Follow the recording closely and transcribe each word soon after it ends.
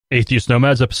Atheist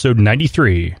Nomads, episode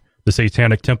 93, The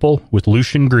Satanic Temple with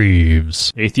Lucien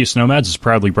Greaves. Atheist Nomads is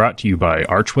proudly brought to you by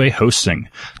Archway Hosting.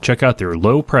 Check out their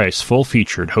low-price,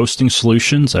 full-featured hosting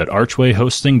solutions at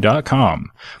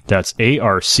archwayhosting.com. That's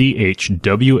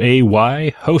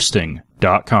ARCHWAY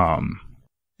hosting.com.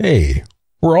 Hey,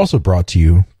 we're also brought to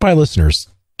you by listeners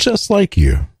just like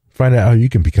you. Find out how you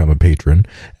can become a patron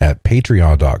at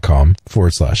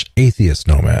patreon.com/atheist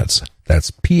nomads.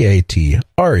 That's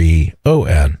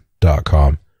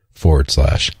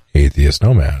patreon.com/atheist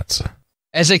nomads.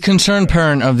 As a concerned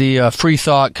parent of the free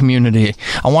thought community,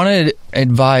 I want to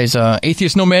advise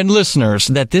Atheist Nomad listeners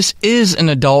that this is an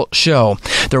adult show.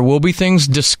 There will be things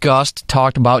discussed,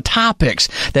 talked about, topics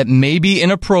that may be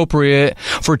inappropriate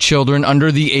for children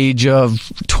under the age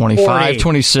of 25, 40.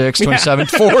 26, 27,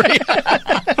 40.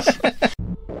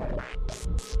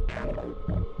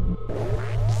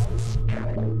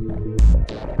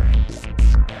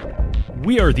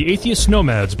 We are the Atheist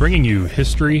Nomads, bringing you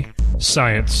history,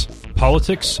 science,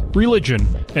 politics, religion,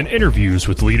 and interviews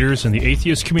with leaders in the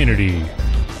atheist community.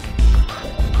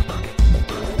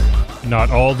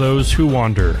 Not all those who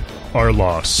wander are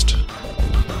lost.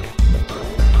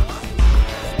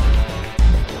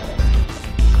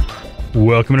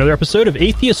 Welcome to another episode of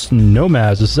Atheist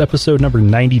Nomads. This is episode number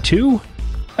 92.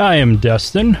 I am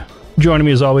Destin. Joining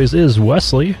me as always is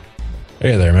Wesley.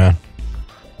 Hey there, man.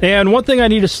 And one thing I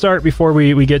need to start before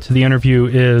we get to the interview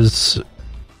is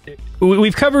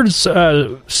we've covered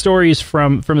stories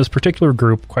from this particular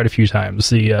group quite a few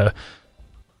times, the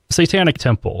Satanic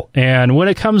Temple. And when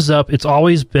it comes up, it's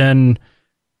always been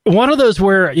one of those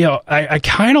where, you know, I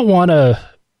kind of want to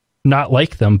not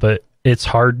like them, but it's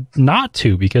hard not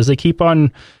to because they keep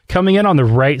on coming in on the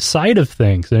right side of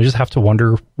things. And I just have to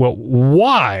wonder, well,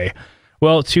 why?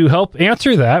 Well, to help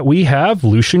answer that, we have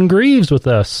Lucien Greaves with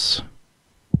us.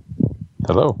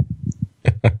 Hello.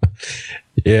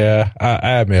 Yeah,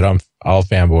 I admit I'll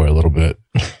fanboy a little bit.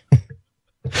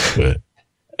 But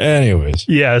anyways.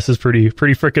 Yeah, this is pretty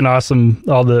freaking awesome,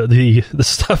 all the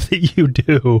stuff that you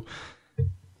do.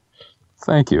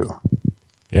 Thank you.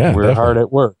 Yeah, we're hard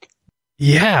at work.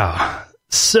 Yeah.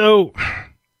 So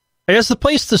I guess the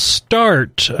place to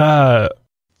start,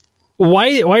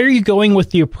 why are you going with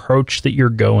the approach that you're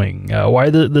going? Why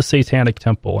the Satanic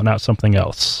Temple and not something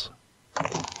else?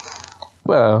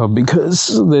 Well,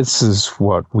 because this is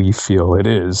what we feel it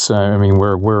is. I mean,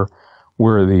 we're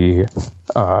the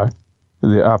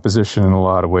opposition in a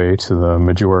lot of ways to the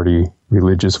majority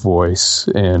religious voice,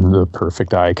 and the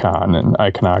perfect icon and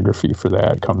iconography for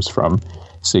that comes from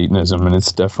Satanism, and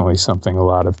it's definitely something a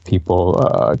lot of people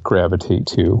gravitate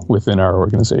to within our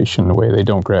organization in a way they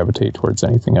don't gravitate towards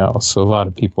anything else. So a lot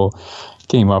of people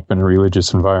came up in a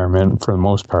religious environment. For the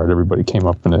most part, everybody came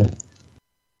up in a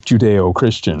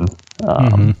Judeo-Christian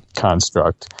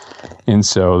construct, and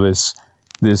so this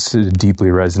deeply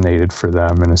resonated for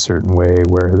them in a certain way,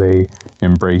 where they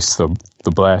embrace the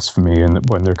blasphemy and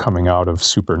when they're coming out of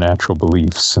supernatural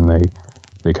beliefs, and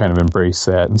they kind of embrace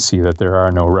that and see that there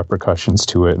are no repercussions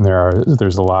to it, and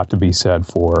there's a lot to be said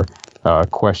for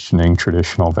questioning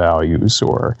traditional values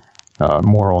or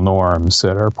moral norms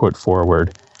that are put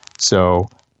forward. So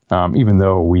even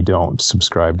though we don't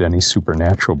subscribe to any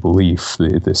supernatural belief,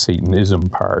 the Satanism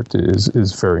part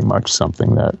is very much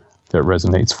something that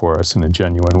resonates for us in a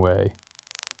genuine way.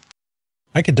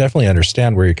 I could definitely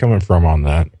understand where you're coming from on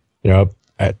that. You know,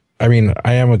 I mean,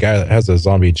 I am a guy that has a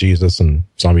zombie Jesus and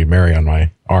zombie Mary on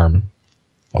my arm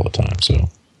all the time. So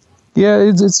yeah,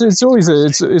 it's always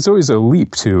a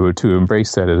leap to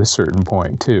embrace that at a certain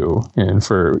point too, and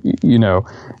for, you know,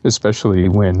 especially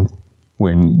when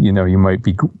you know you might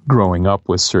be growing up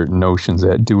with certain notions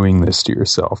that doing this to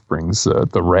yourself brings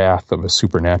the wrath of a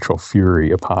supernatural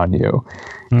fury upon you,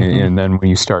 and then when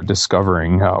you start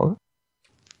discovering how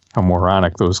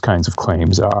moronic those kinds of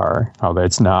claims are, how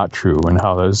that's not true, and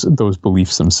how those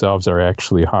beliefs themselves are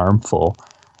actually harmful,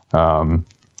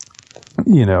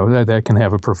 you know, that can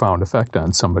have a profound effect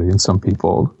on somebody, and some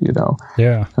people, you know,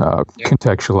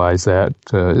 contextualize that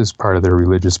as part of their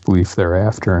religious belief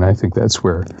thereafter, and I think that's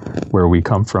where we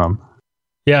come from.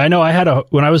 Yeah, I know.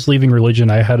 When I was leaving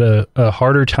religion, I had a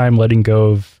harder time letting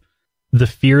go of the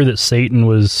fear that Satan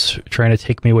was trying to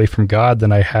take me away from God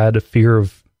than I had a fear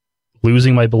of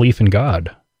losing my belief in God.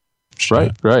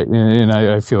 Right. And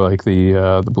I feel like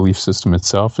the belief system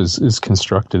itself is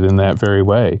constructed in that very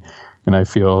way. And I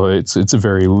feel it's a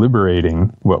very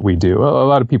liberating what we do. A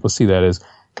lot of people see that as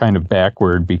kind of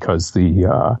backward because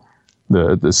the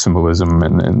symbolism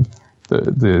and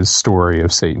the story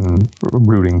of Satan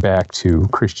rooting back to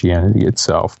Christianity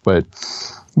itself. But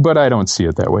I don't see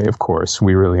it that way, of course.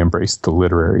 We really embrace the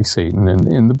literary Satan.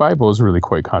 And the Bible is really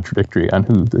quite contradictory on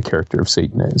who the character of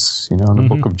Satan is. In the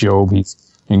book of Job, he's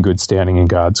in good standing in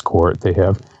God's court. They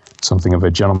have something of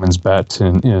a gentleman's bet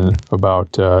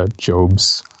about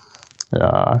Job's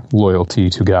loyalty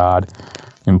to God,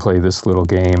 and play this little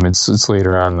game. It's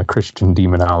later on the Christian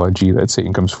demonology that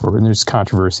Satan comes forward. And there's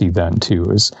controversy then, too,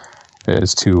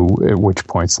 as to at which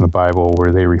points in the Bible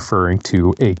were they referring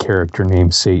to a character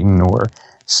named Satan, or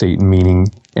Satan meaning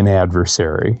an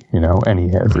adversary,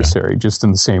 any adversary, just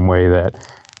in the same way that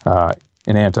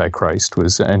an antichrist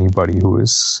was anybody who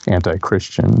is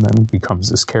anti-Christian, then becomes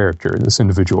this character, this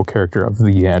individual character of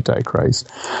the antichrist.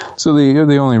 So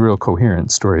the only real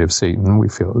coherent story of Satan, we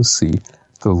feel, is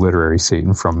the literary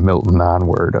Satan from Milton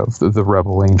onward, of the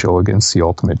rebel angel against the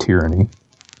ultimate tyranny.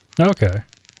 Okay.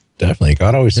 Definitely.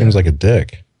 God always seems like a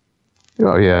dick.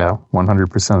 Oh, yeah.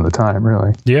 100% of the time,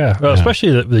 really. Yeah. Well,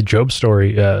 especially the Job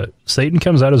story. Satan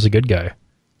comes out as a good guy.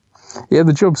 Yeah,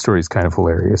 the Job story is kind of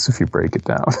hilarious if you break it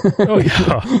down. Oh,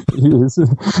 yeah.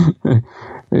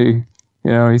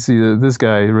 You see, this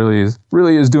guy really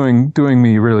is doing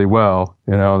me really well.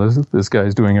 This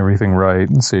guy's doing everything right,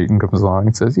 and Satan comes along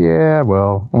and says, "Yeah,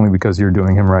 well, only because you're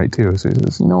doing him right too." So he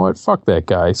says, "You know what? Fuck that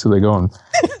guy." So they go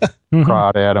and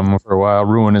prod at him for a while,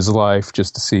 ruin his life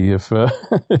just to see if,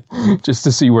 just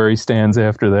to see where he stands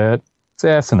after that. It's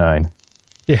asinine.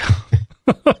 Yeah.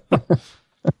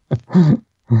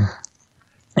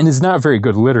 And it's not very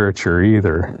good literature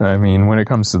either. I mean, when it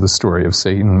comes to the story of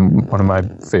Satan, one of my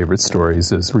favorite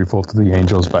stories is Revolt of the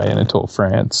Angels by Anatole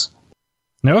France.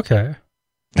 Okay.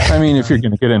 I mean, if you're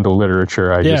going to get into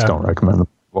literature, I just don't recommend the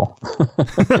book.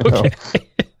 Okay.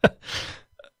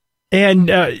 And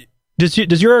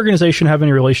does your organization have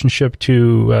any relationship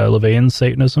to LaVeyan's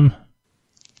Satanism?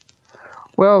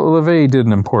 Well, LaVey did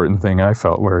an important thing, I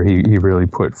felt, where he really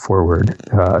put forward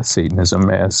Satanism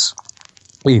as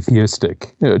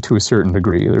atheistic to a certain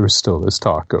degree. There was still this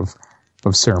talk of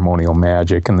ceremonial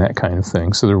magic and that kind of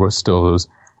thing. So there was still those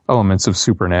elements of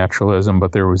supernaturalism,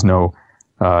 but there was no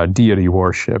deity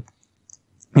worship.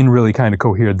 And really kind of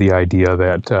cohered the idea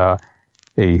that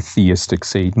a theistic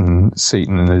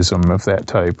Satanism of that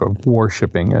type, of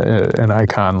worshiping an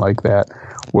icon like that,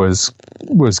 was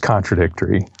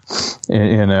contradictory.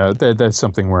 And that's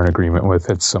something we're in agreement with.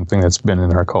 It's something that's been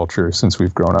in our culture since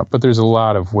we've grown up. But there's a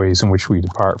lot of ways in which we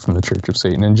depart from the Church of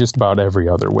Satan, and just about every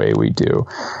other way we do.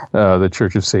 The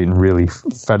Church of Satan really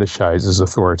fetishizes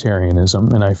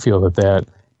authoritarianism, and I feel that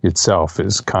itself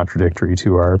is contradictory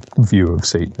to our view of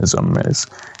Satanism as,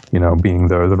 being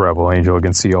the rebel angel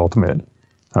against the ultimate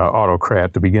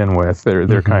autocrat to begin with.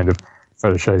 Their kind of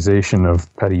fetishization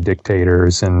of petty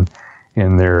dictators and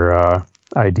their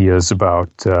ideas about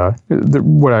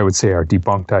what I would say are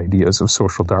debunked ideas of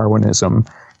social Darwinism,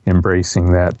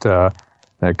 embracing that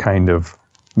kind of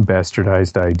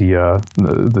bastardized idea,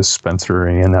 the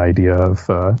Spencerian idea of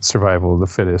survival of the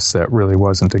fittest, that really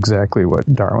wasn't exactly what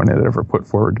Darwin had ever put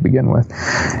forward to begin with.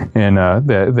 And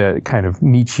that kind of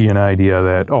Nietzschean idea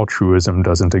that altruism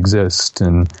doesn't exist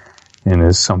and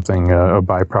is something, a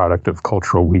byproduct of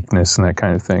cultural weakness and that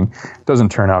kind of thing,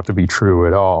 doesn't turn out to be true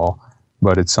at all.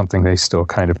 But it's something they still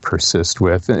kind of persist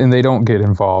with, and they don't get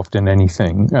involved in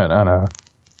anything on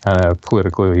a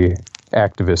politically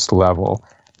activist level.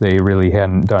 They really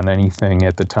hadn't done anything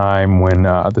at the time when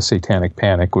the Satanic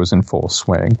Panic was in full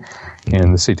swing.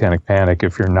 And the Satanic Panic,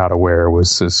 if you're not aware,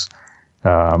 was this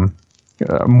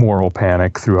moral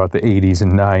panic throughout the 80s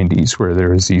and 90s, where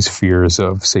there was these fears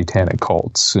of satanic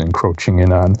cults encroaching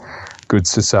in on good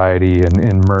society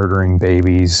and murdering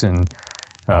babies and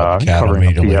covering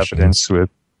up the evidence with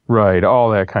all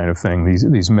that kind of thing.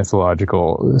 These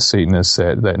mythological Satanists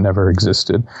that never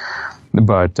existed,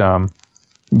 but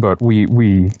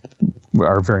we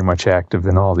are very much active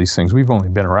in all these things. We've only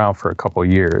been around for a couple of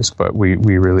years, but we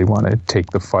really want to take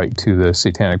the fight to the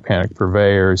Satanic Panic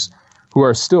purveyors, who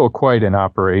are still quite in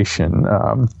operation.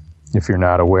 If you're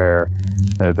not aware,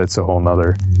 that's a whole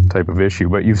nother type of issue.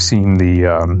 But you've seen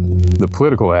the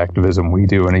political activism we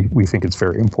do, and we think it's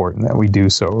very important that we do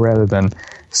so, rather than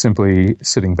simply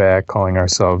sitting back, calling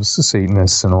ourselves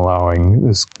Satanists and allowing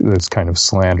this kind of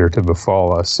slander to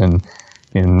befall us. And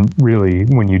really,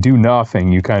 when you do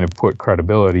nothing, you kind of put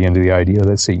credibility into the idea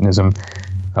that Satanism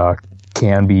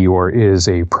can be or is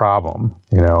a problem.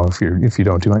 If you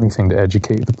don't do anything to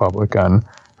educate the public on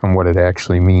what it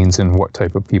actually means and what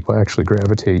type of people actually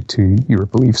gravitate to your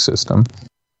belief system.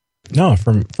 No,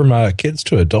 from kids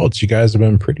to adults, you guys have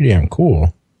been pretty damn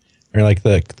cool. Or like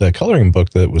the coloring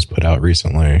book that was put out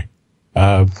recently.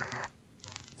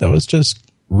 that was just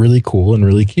really cool and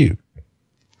really cute.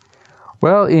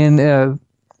 Well,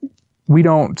 we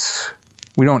don't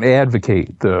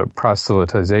advocate the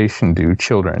proselytization to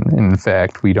children. In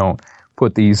fact, we don't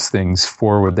put these things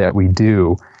forward that we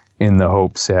do in the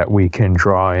hopes that we can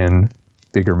draw in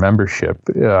bigger membership.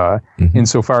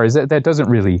 Insofar as that doesn't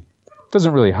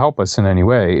really help us in any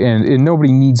way, and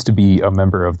nobody needs to be a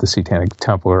member of the Satanic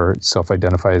Temple or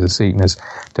self-identify as a Satanist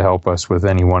to help us with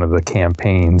any one of the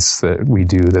campaigns that we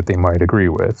do that they might agree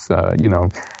with.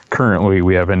 Currently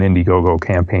we have an Indiegogo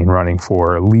campaign running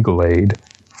for legal aid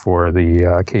for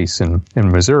the case in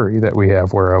Missouri that we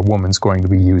have, where a woman's going to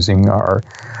be using our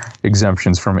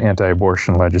exemptions from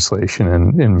anti-abortion legislation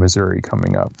in Missouri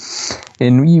coming up.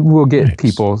 And we will get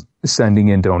people sending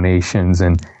in donations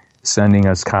and sending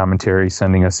us commentary,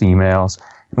 sending us emails.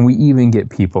 And we even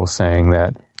get people saying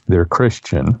that they're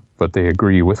Christian, but they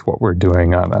agree with what we're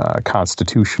doing on a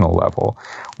constitutional level,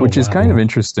 which is kind of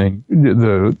interesting,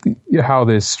 how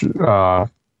this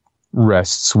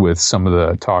rests with some of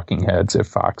the talking heads at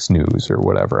Fox News or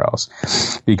whatever else,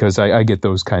 because I get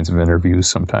those kinds of interviews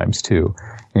sometimes too,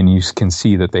 and you can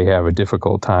see that they have a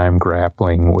difficult time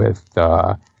grappling with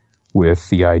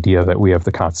the idea that we have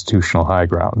the constitutional high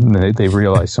ground, and they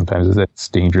realize sometimes that that's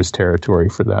dangerous territory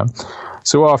for them.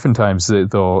 So oftentimes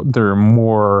they're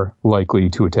more likely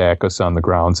to attack us on the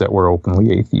grounds that we're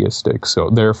openly atheistic. So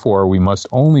therefore, we must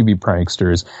only be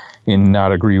pranksters and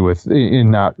not agree with,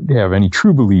 and not have any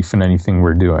true belief in anything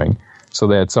we're doing. So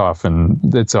that's often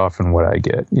what I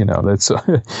get.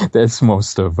 That's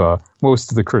most of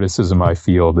the criticism I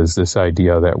field, is this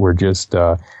idea that we're just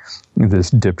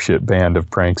this dipshit band of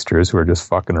pranksters who are just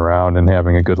fucking around and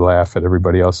having a good laugh at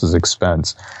everybody else's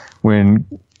expense, when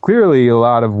clearly a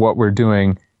lot of what we're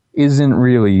doing isn't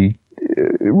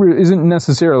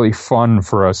necessarily fun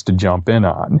for us to jump in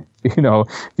on.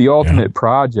 The ultimate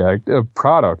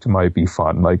product might be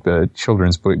fun, like the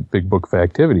children's big book of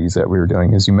activities that we were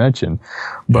doing, as you mentioned.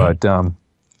 But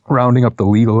rounding up the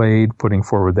legal aid, putting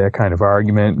forward that kind of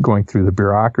argument, going through the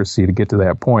bureaucracy to get to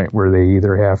that point where they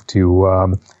either have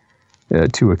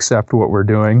to accept what we're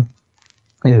doing.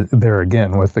 There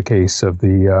again, with the case of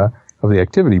the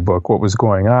activity book, what was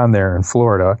going on there in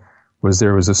Florida was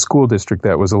there was a school district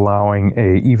that was allowing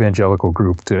a evangelical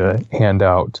group to hand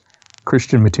out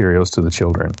Christian materials to the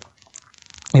children.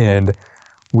 And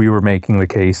we were making the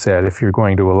case that if you're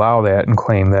going to allow that and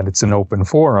claim that it's an open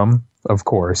forum, of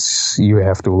course, you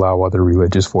have to allow other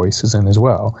religious voices in as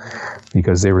well,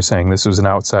 because they were saying this was an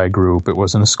outside group. It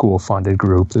wasn't a school-funded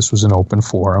group. This was an open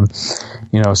forum.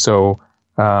 So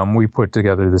we put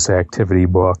together this activity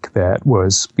book that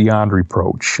was beyond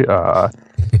reproach.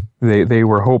 They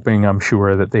were hoping, I'm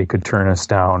sure, that they could turn us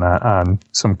down on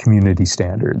some community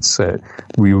standards, that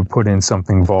we would put in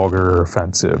something vulgar or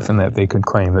offensive, and that they could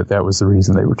claim that that was the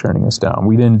reason they were turning us down.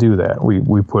 We didn't do that.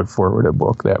 We put forward a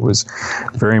book that was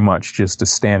very much just a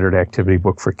standard activity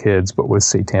book for kids, but with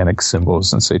satanic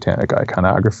symbols and satanic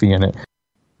iconography in it.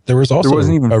 There was also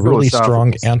a really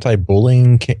strong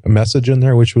anti-bullying message in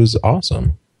there, which was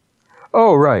awesome.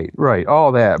 Oh, right.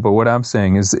 All that. But what I'm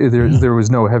saying is there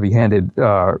was no heavy-handed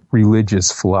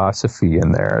religious philosophy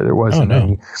in there. There wasn't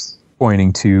any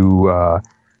pointing to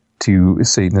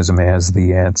Satanism as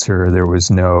the answer. There was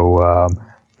no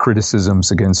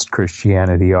criticisms against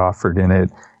Christianity offered in it.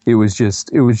 It was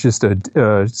just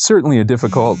certainly a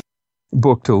difficult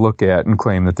book to look at and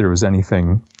claim that there was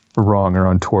anything wrong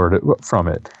or untoward from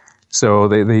it. So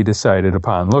they decided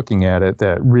upon looking at it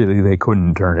that really they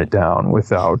couldn't turn it down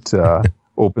without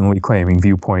openly claiming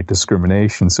viewpoint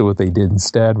discrimination. So what they did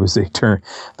instead was they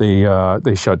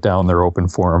shut down their open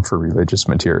forum for religious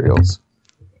materials,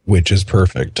 which is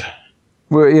perfect.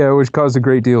 Well, yeah, which caused a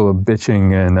great deal of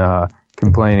bitching and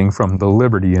complaining from the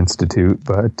Liberty Institute,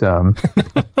 but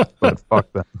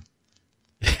fuck them.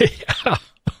 Yeah.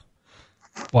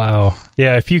 Wow.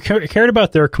 Yeah, if you cared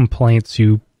about their complaints,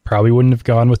 you probably wouldn't have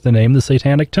gone with the name the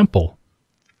Satanic Temple.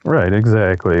 Right,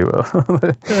 exactly. Well,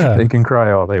 they can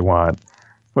cry all they want.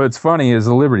 What's funny is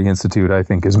the Liberty Institute, I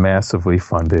think, is massively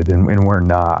funded, and we're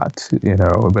not,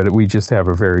 but we just have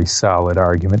a very solid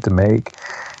argument to make.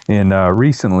 And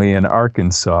recently in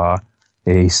Arkansas,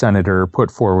 a senator put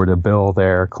forward a bill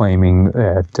there claiming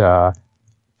that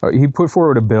he put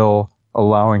forward a bill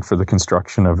allowing for the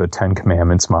construction of a Ten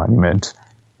Commandments monument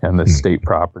and the state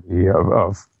property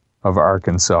of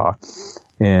Arkansas.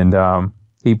 And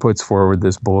he puts forward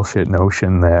this bullshit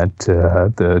notion that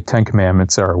the Ten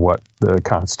Commandments are what the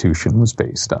Constitution was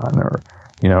based on, or,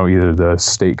 either the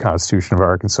state Constitution of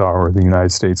Arkansas or the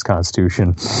United States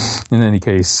Constitution. In any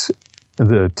case,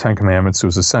 the Ten Commandments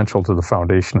was essential to the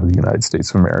foundation of the United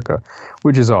States of America,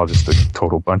 which is all just a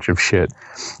total bunch of shit.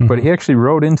 Mm-hmm. But he actually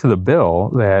wrote into the bill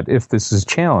that if this is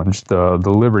challenged, the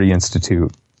Liberty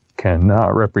Institute can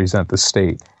represent the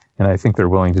state. And I think they're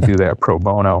willing to do that pro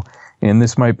bono. And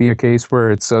this might be a case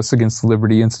where it's us against the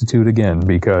Liberty Institute again,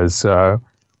 because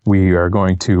we are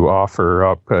going to offer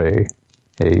up a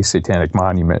satanic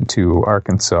monument to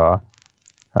Arkansas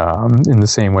in the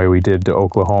same way we did to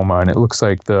Oklahoma. And it looks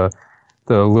like the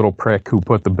little prick who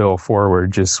put the bill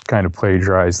forward just kind of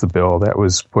plagiarized the bill that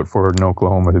was put forward in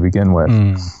Oklahoma to begin with.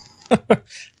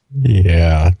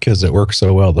 Yeah, because it worked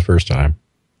so well the first time.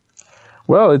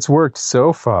 Well, it's worked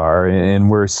so far, and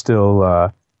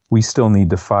we still need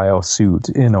to file suit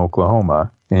in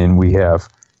Oklahoma, and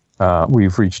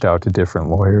we've reached out to different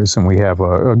lawyers, and we have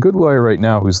a good lawyer right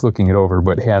now who's looking it over,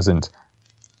 but hasn't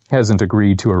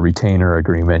agreed to a retainer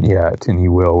agreement yet, and he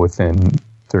will within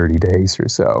 30 days or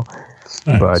so.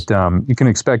 Nice. But you can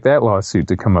expect that lawsuit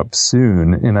to come up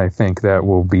soon, and I think that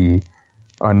will be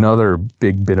another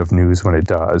big bit of news when it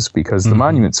does, because the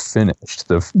monument's finished.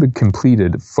 The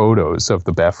completed photos of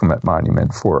the Baphomet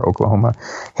Monument for Oklahoma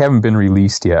haven't been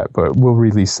released yet, but we'll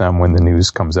release them when the news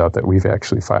comes out that we've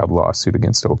actually filed a lawsuit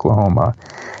against Oklahoma.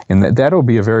 And that'll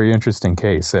be a very interesting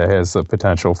case that has the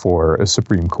potential for a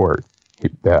Supreme Court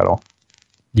battle.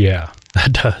 Yeah,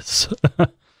 that does.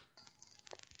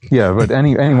 Yeah, but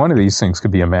any one of these things could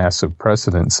be a massive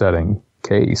precedent-setting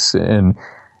case. And,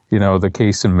 you know, the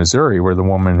case in Missouri where the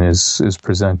woman is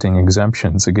presenting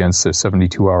exemptions against the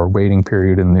 72-hour waiting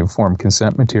period in the informed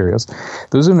consent materials,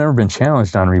 those have never been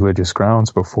challenged on religious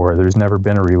grounds before. There's never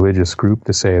been a religious group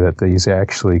to say that these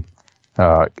actually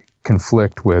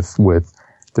conflict with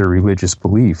their religious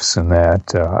beliefs, and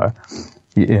that our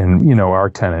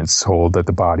tenets hold that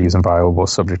the body is inviolable,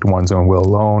 subject to one's own will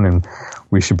alone, and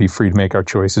we should be free to make our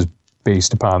choices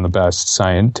based upon the best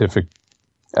scientific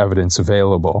evidence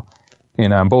available.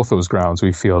 And on both those grounds,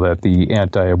 we feel that the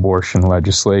anti-abortion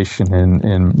legislation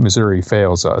in Missouri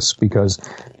fails us, because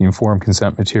the informed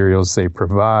consent materials they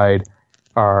provide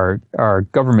are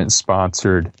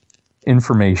government-sponsored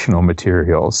informational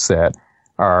materials that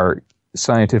are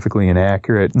scientifically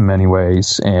inaccurate in many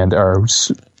ways and are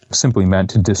simply meant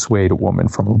to dissuade a woman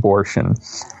from abortion.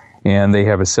 And they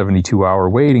have a 72-hour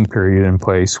waiting period in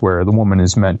place where the woman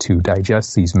is meant to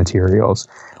digest these materials,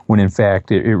 when in fact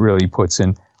it really puts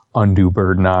an undue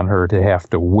burden on her to have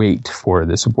to wait for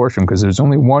this abortion, because there's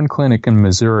only one clinic in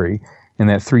Missouri, and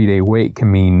that 3-day wait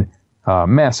can mean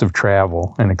massive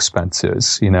travel and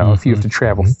expenses. You know, if you have to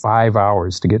travel 5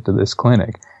 hours to get to this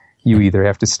clinic, you either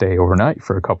have to stay overnight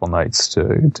for a couple nights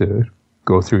to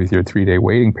go through with your 3-day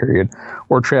waiting period,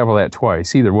 or travel that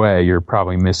twice. Either way, you're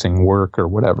probably missing work or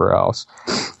whatever else.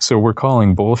 So we're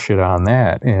calling bullshit on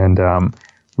that, and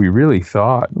we really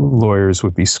thought lawyers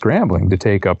would be scrambling to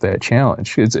take up that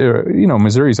challenge. It's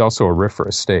Missouri's also a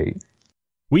RFRA state.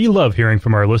 We love hearing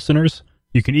from our listeners.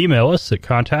 You can email us at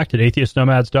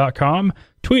contact@atheistnomads.com,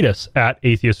 tweet us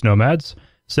 @atheistnomads,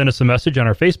 send us a message on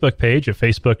our Facebook page at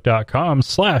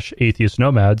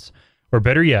facebook.com/atheistnomads, or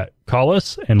better yet, call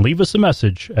us and leave us a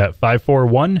message at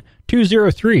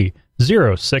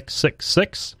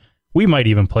 541-203-0666. We might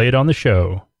even play it on the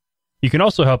show. You can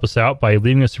also help us out by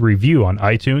leaving us a review on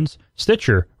iTunes,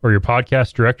 Stitcher, or your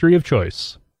podcast directory of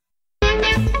choice.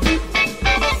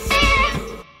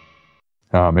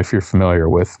 If you're familiar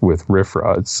with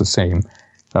RFRA, it's the same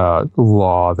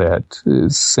law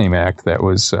same act that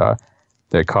was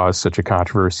that caused such a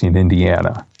controversy in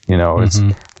Indiana. You know,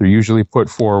 they're usually put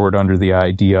forward under the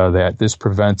idea that this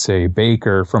prevents a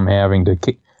baker from having to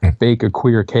bake a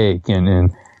queer cake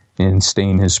and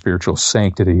stain his spiritual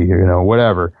sanctity,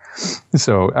 whatever.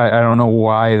 So I don't know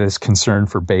why this concern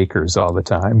for bakers all the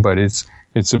time, but it's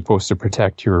supposed to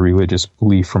protect your religious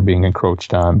belief from being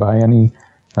encroached on by any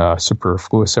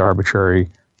superfluous, arbitrary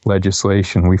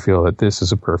legislation. We feel that this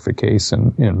is a perfect case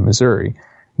in Missouri.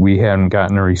 We hadn't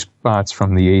gotten a response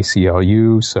from the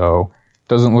ACLU, so it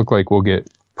doesn't look like we'll get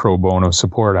pro bono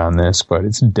support on this, but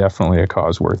it's definitely a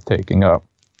cause worth taking up.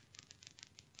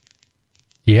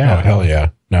 Yeah. Oh, hell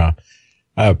yeah. No.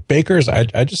 Bakers,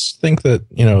 I just think that,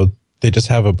 they just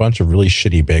have a bunch of really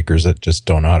shitty bakers that just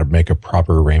don't know how to make a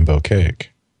proper rainbow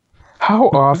cake. How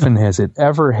often has it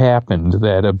ever happened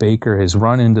that a baker has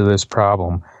run into this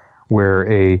problem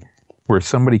where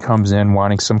somebody comes in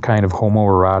wanting some kind of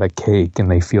homoerotic cake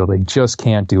and they feel they just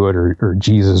can't do it, or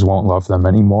Jesus won't love them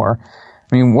anymore?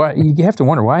 I mean, you have to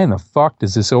wonder, why in the fuck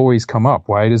does this always come up?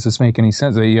 Why does this make any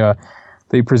sense?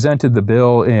 They presented the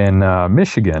bill in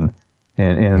Michigan,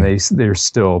 and they're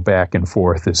still back and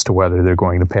forth as to whether they're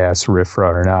going to pass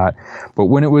RFRA or not. But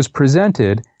when it was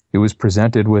presented, it was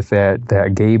presented with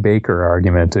that gay baker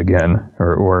argument again,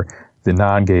 or the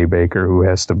non-gay baker who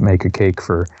has to make a cake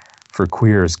for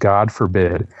queers, God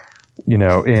forbid.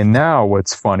 And now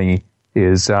what's funny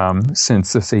is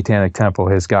since the Satanic Temple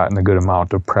has gotten a good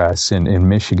amount of press in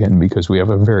Michigan, because we have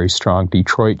a very strong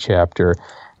Detroit chapter,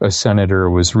 a senator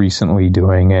was recently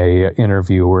doing a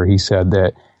interview where he said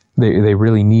that they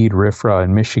really need RFRA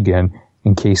in Michigan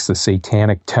in case the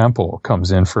Satanic Temple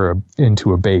comes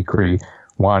into a bakery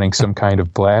wanting some kind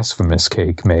of blasphemous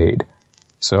cake made.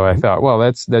 So I thought, well,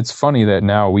 that's funny that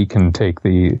now we can take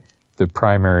the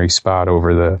primary spot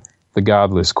over the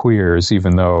godless queers,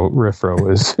 even though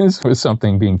RFRA was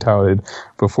something being touted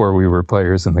before we were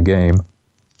players in the game.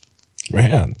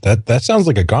 Man, that sounds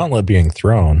like a gauntlet being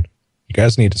thrown. You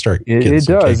guys need to start getting it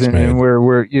some does, cakes made. and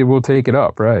we'll take it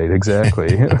up, right?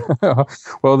 Exactly.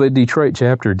 Well, the Detroit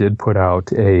chapter did put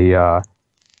out a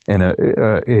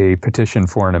petition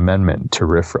for an amendment to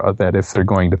RFRA that if they're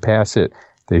going to pass it,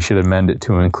 they should amend it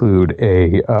to include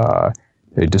a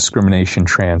discrimination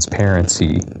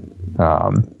transparency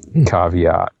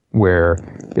caveat, where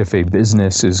if a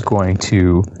business is going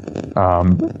to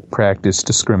practice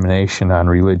discrimination on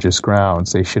religious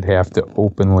grounds, they should have to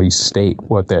openly state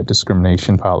what that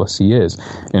discrimination policy is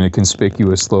in a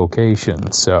conspicuous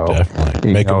location. So,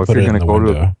 definitely. Make them if put you're it in going to the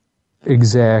go window.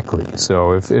 exactly.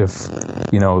 So if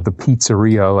the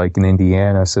pizzeria like in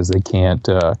Indiana says they can't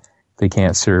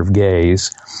serve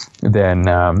gays, then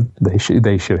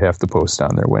they should have to post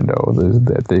on their window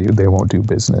that they won't do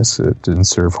business and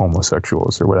serve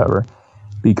homosexuals or whatever,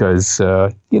 because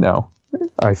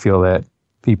I feel that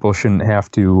people shouldn't have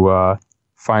to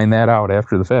find that out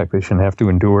after the fact. They shouldn't have to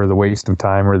endure the waste of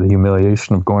time or the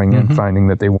humiliation of going in, finding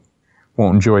that they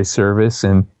won't enjoy service,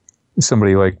 and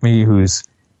somebody like me who's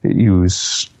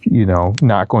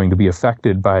not going to be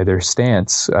affected by their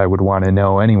stance, I would want to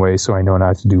know anyway, so I know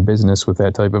not to do business with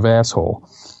that type of asshole.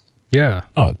 Yeah.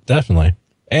 Oh, definitely.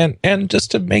 And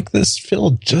just to make this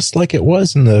feel just like it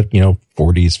was in the 40s,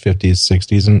 50s,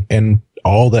 60s, and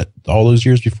all those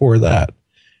years before that,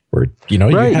 where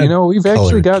right? We've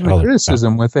actually gotten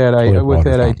criticism with that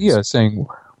idea, saying,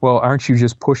 "Well, aren't you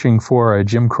just pushing for a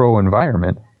Jim Crow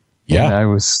environment?" Yeah, and I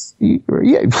was,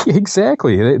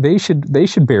 exactly. They should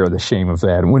bear the shame of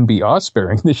that. It wouldn't be us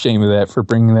bearing the shame of that for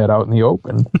bringing that out in the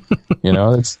open.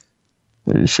 It's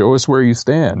show us where you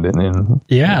stand, and then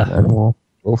we'll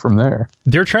go from there.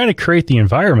 They're trying to create the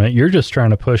environment. You're just trying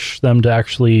to push them to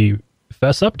actually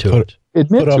fess up to it.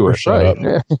 Admit to it,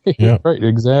 right? Yeah. Right,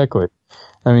 exactly.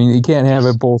 I mean, you can't have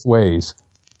it both ways.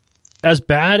 As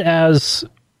bad as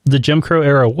the Jim Crow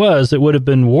era was, it would have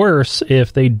been worse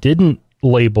if they didn't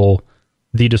label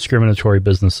the discriminatory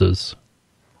businesses.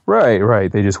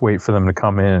 Right. They just wait for them to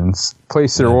come in and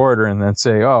place their order and then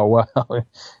say, "Oh, well,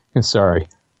 sorry."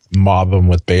 Mob them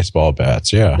with baseball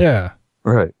bats. Yeah. Yeah.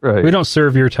 Right. We don't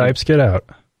serve your types. Get out.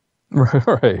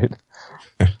 Right.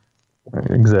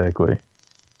 Exactly.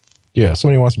 Yeah.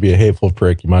 Somebody wants to be a hateful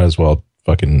prick, you might as well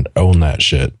fucking own that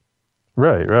shit.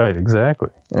 Right. Exactly.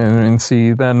 And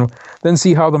see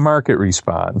see how the market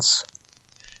responds.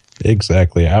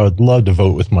 Exactly. I would love to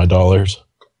vote with my dollars.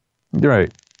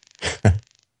 Right.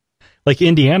 Like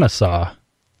Indiana saw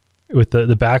with the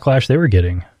backlash they were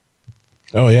getting.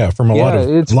 Oh yeah, from a lot of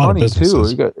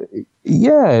businesses.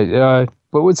 Too.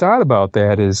 But what's odd about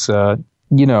that is,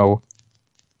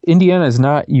 Indiana is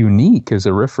not unique as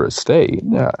a RFRA state.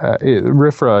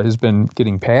 RFRA has been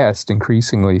getting passed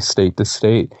increasingly state to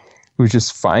state. It was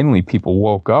just finally people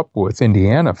woke up with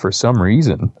Indiana for some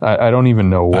reason. I don't even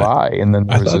know why. And then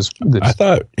there was I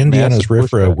thought Indiana's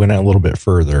RFRA went a little bit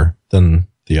further than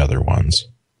the other ones.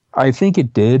 I think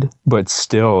it did, but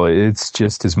still, it's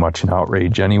just as much an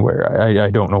outrage anywhere. I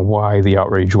don't know why the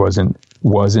outrage wasn't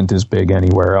as big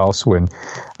anywhere else.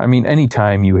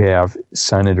 Anytime you have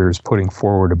senators putting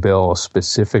forward a bill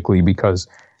specifically because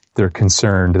they're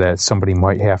concerned that somebody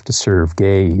might have to serve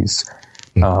gays,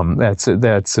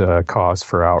 that's a cause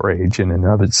for outrage in and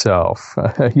of itself.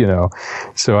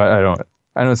 So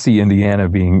I don't see Indiana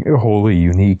being wholly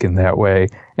unique in that way,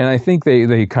 and I think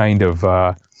they kind of.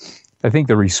 I think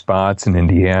the response in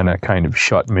Indiana kind of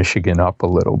shut Michigan up a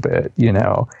little bit.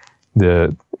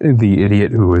 The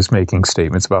idiot who was making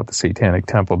statements about the Satanic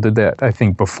Temple did that, I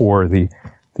think, before the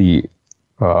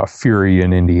fury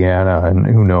in Indiana, and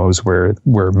who knows where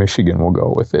Michigan will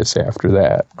go with this after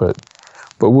that. But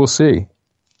we'll see.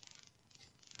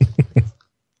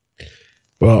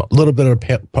 Well, a little bit of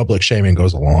public shaming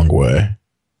goes a long way.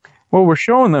 Well, we're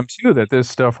showing them too that this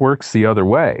stuff works the other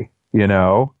way.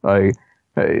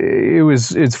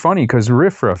 It's funny because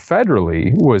RFRA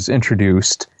federally was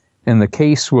introduced, and the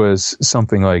case was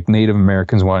something like Native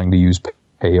Americans wanting to use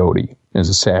peyote as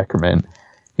a sacrament,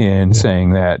 and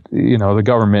saying that, the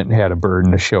government had a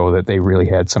burden to show that they really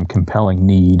had some compelling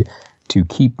need to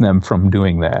keep them from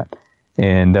doing that.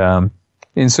 And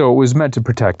so it was meant to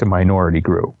protect a minority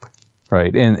group,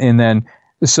 right? And then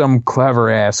some clever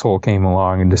asshole came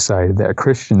along and decided that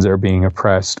Christians are being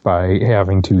oppressed by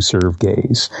having to serve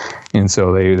gays. And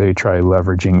so they try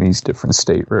leveraging these different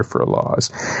state RFRA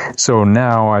laws. So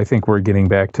now I think we're getting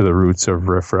back to the roots of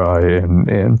RFRA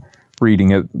and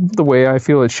reading it the way I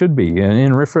feel it should be.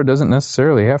 And RFRA doesn't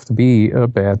necessarily have to be a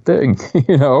bad thing.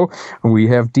 We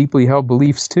have deeply held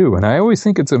beliefs too. And I always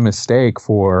think it's a mistake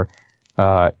for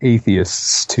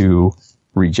atheists to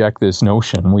reject this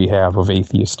notion we have of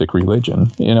atheistic religion.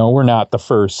 We're not the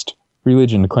first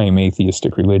religion to claim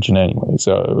atheistic religion anyway.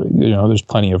 So, there's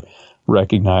plenty of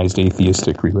recognized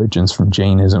atheistic religions, from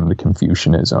Jainism to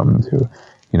Confucianism to,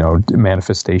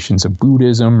 manifestations of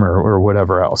Buddhism or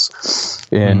whatever else.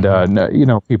 And,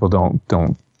 people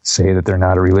don't say that they're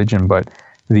not a religion, but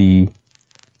the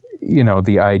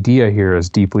idea here is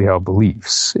deeply held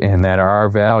beliefs, and that our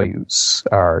values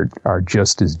are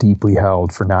just as deeply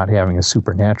held for not having a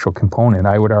supernatural component.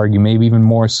 I would argue maybe even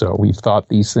more so. We've thought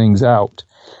these things out,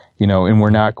 and we're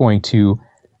not going to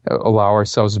allow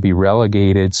ourselves to be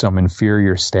relegated some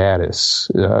inferior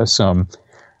status, some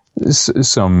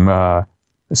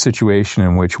situation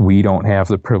in which we don't have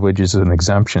the privileges and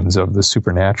exemptions of the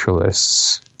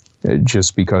supernaturalists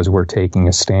just because we're taking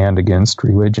a stand against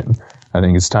religion. I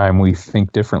think it's time we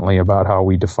think differently about how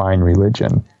we define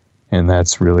religion, and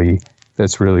that's really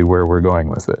where we're going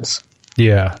with this.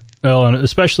 Yeah, well, and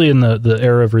especially in the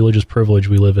era of religious privilege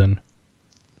we live in.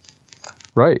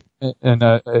 Right,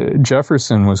 and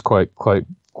Jefferson was quite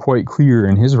clear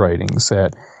in his writings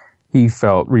that he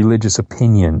felt religious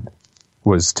opinion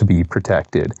was to be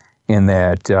protected, and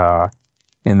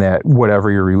that whatever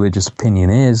your religious opinion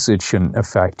is, it shouldn't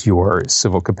affect your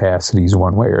civil capacities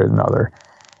one way or another.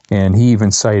 And he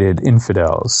even cited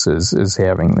infidels as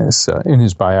having this. In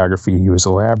his biography, he was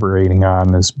elaborating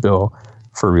on this bill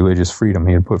for religious freedom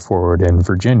he had put forward in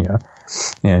Virginia.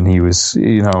 And he was,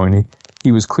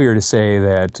 he was clear to say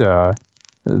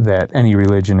that any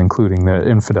religion, including the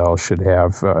infidel, should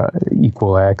have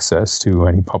equal access to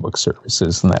any public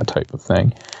services and that type of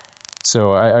thing.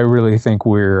 So I really think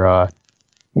we're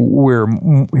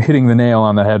hitting the nail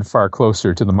on the head far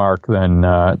closer to the mark than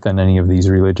any of these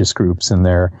religious groups and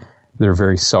their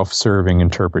very self-serving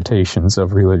interpretations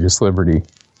of religious liberty.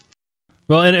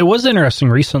 Well, and it was interesting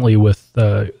recently with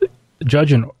a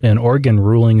judge in Oregon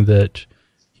ruling that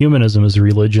humanism is a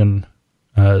religion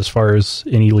as far as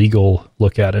any legal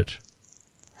look at it.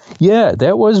 Yeah,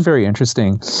 that was very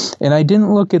interesting. And I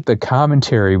didn't look at the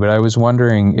commentary, but I was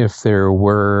wondering if there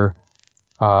were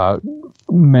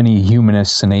many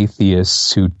humanists and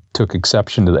atheists who took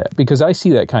exception to that, because I see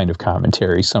that kind of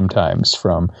commentary sometimes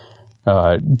from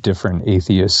different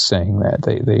atheists saying that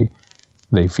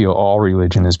they feel all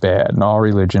religion is bad and all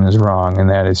religion is wrong, and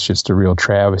that it's just a real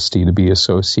travesty to be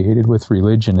associated with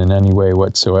religion in any way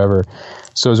whatsoever.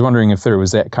 So I was wondering if there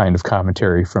was that kind of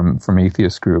commentary from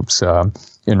atheist groups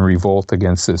in revolt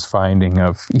against this finding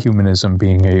of humanism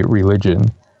being a religion.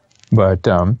 But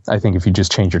I think if you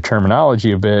just change your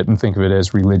terminology a bit and think of it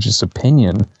as religious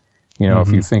opinion,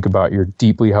 if you think about your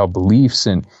deeply held beliefs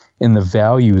and the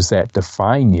values that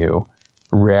define you,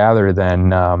 rather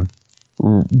than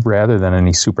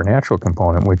any supernatural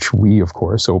component, which we, of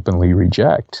course, openly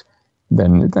reject,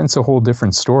 then it's a whole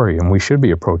different story, and we should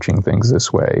be approaching things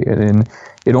this way. And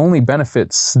it only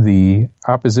benefits the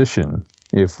opposition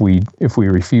if we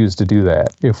refuse to do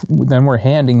that. Then we're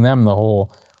handing them the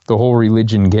whole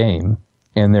religion game,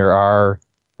 and there are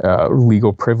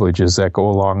legal privileges that go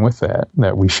along with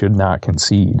that we should not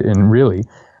concede. And really,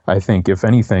 I think, if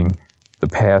anything, the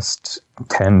past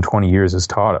 10, 20 years has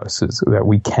taught us is that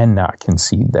we cannot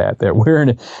concede that we're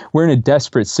in a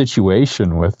desperate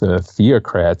situation with the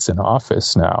theocrats in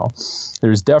office now.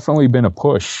 There's definitely been a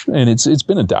push, and it's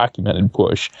been a documented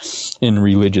push in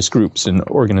religious groups and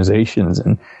organizations,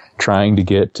 and trying to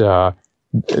get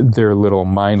their little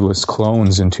mindless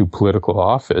clones into political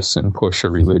office and push a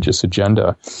religious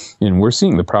agenda. And we're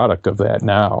seeing the product of that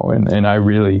now. And I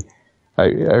really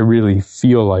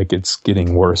feel like it's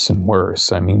getting worse and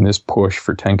worse. I mean, this push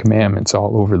for 10 Commandments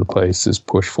all over the place, this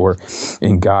push for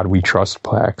 "In God We Trust"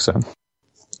 plaques on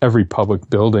every public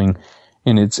building.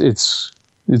 And it's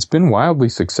been wildly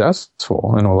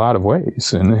successful in a lot of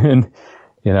ways. And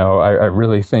I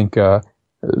really think that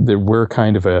we're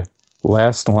kind of a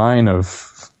last line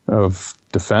of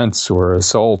defense or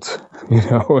assault,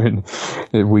 and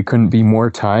we couldn't be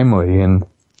more timely. And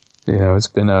it's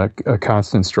been a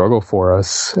constant struggle for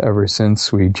us ever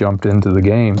since we jumped into the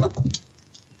game.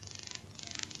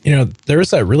 There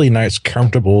was that really nice,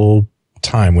 comfortable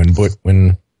time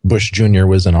when Bush Jr.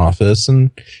 was in office,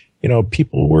 and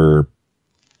people were,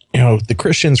 the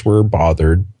Christians were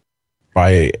bothered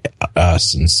by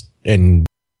us, and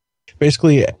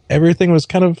basically everything was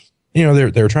kind of, they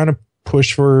were trying to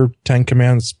push for 10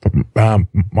 Commandments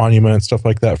monument and stuff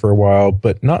like that for a while,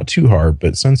 but not too hard.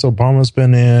 But since Obama's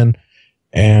been in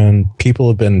and people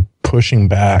have been pushing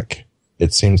back,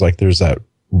 it seems like there's that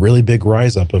really big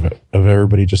rise up of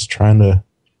everybody just trying to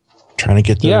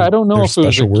get their, I don't know if it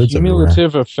was a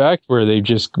cumulative effect where they've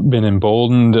just been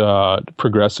emboldened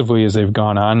progressively as they've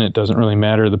gone on. It doesn't really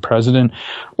matter the president,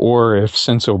 or if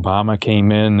since Obama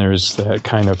came in, there's that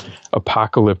kind of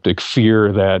apocalyptic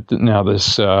fear that now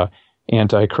this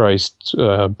Antichrist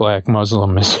black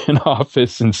Muslim is in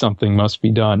office and something must be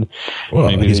done. Well,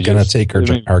 maybe he's going to take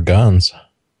our guns.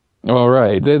 Well,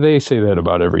 right. They say that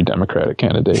about every Democratic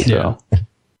candidate. Yeah. So.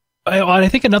 I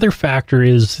think another factor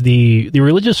is the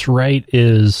religious right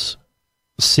is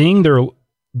seeing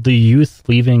the youth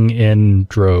leaving in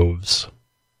droves.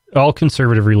 All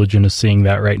conservative religion is seeing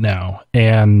that right now,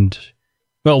 and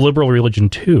liberal religion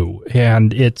too.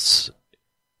 And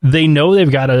they know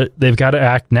they've got to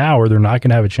act now, or they're not going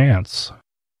to have a chance.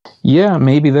 Yeah,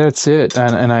 maybe that's it,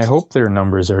 and I hope their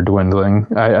numbers are dwindling.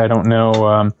 I don't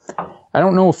know. I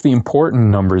don't know if the important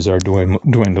numbers are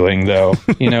dwindling, though.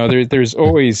 There's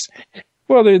always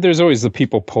the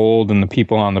people polled and the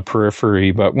people on the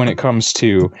periphery. But when it comes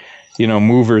to,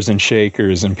 movers and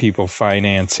shakers and people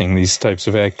financing these types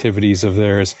of activities of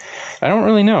theirs, I don't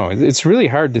really know. It's really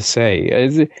hard to say.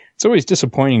 It's always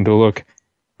disappointing to look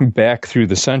back through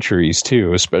the centuries,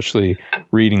 too, especially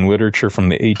reading literature from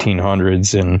the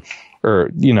 1800s or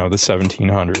the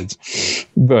 1700s.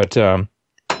 But,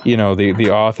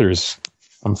 the authors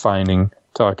I'm finding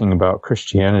talking about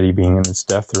Christianity being in its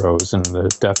death throes and the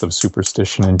death of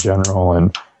superstition in general,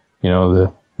 and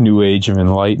the new age of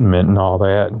enlightenment and all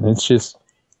that. And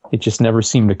it just never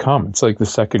seemed to come. It's like the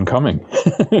second coming.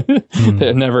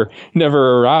 It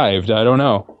never arrived. I don't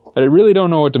know. I really don't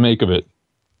know what to make of it.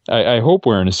 I hope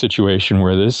we're in a situation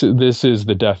where this is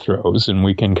the death throes and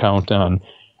we can count on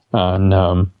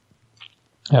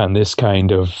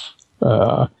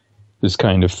this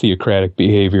kind of theocratic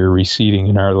behavior receding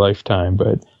in our lifetime,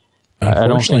 but I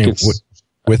don't think it's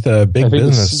with a big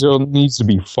business. It still needs to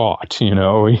be fought. We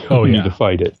need to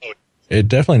fight it. It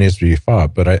definitely needs to be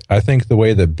fought, but I think the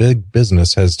way that big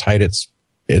business has tied its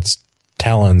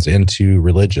talons into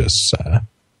religious,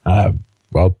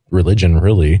 religion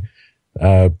really,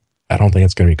 I don't think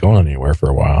it's going to be going anywhere for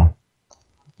a while.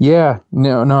 Yeah,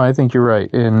 no, I think you're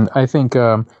right, and I think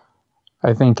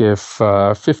if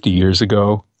 50 years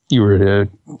ago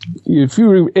if you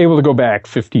were able to go back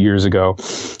 50 years ago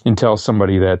and tell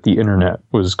somebody that the internet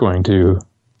was going to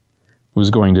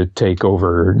take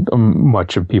over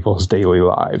much of people's daily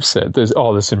lives, that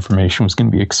all this information was going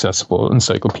to be accessible,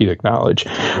 encyclopedic knowledge,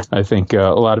 I think a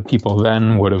lot of people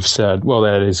then would have said, well,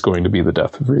 that is going to be the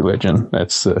death of religion.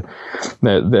 That's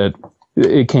that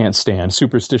it can't stand.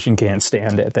 Superstition can't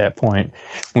stand at that point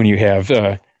when you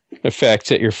have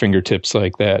effects at your fingertips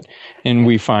like that. And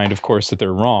we find, of course, that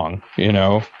they're wrong.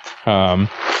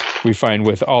 We find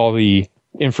with all the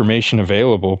information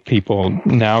available, people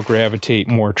now gravitate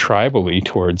more tribally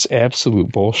towards absolute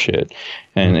bullshit.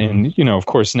 And of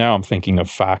course, now I'm thinking of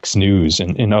Fox News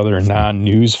and other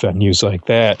non-news venues like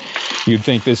that. You'd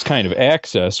think this kind of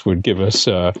access would give us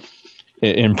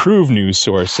improved news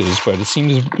sources, but it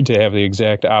seems to have the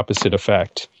exact opposite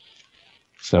effect.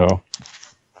 So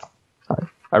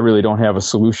I really don't have a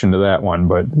solution to that one,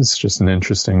 but it's just an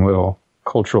interesting little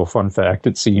cultural fun fact,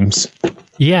 it seems.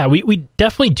 Yeah, we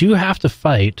definitely do have to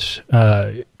fight,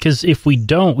 because if we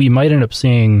don't, we might end up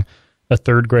seeing a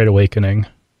third Great Awakening,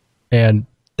 and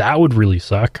that would really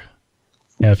suck.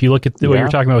 If you look at what you're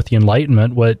talking about with the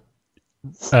Enlightenment, what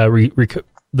the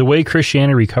way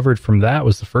Christianity recovered from that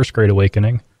was the first Great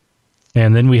Awakening,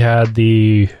 and then we had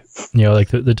the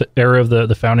era of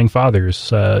the Founding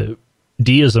Fathers.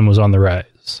 Deism was on the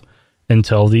rise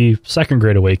until the second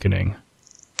Great Awakening.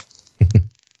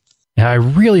 And I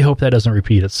really hope that doesn't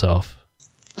repeat itself.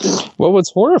 Well,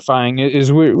 what's horrifying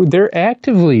is they're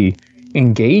actively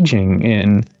engaging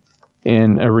in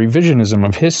in a revisionism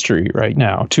of history right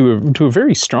now to a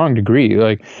very strong degree.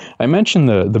 Like I mentioned,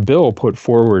 the bill put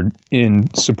forward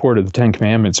in support of the Ten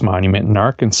Commandments monument in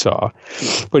Arkansas,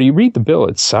 but you read the bill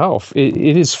itself, it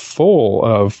is full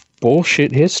of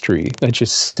bullshit history that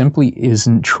just simply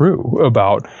isn't true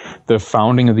about the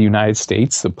founding of the United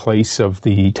States, the place of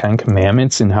the Ten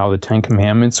Commandments, and how the Ten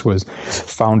Commandments was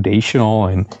foundational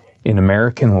in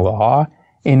American law.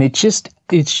 And it's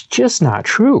just not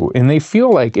true. And they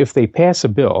feel like if they pass a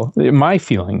bill, my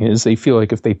feeling is they feel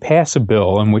like if they pass a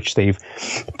bill in which they've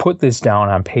put this down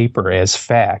on paper as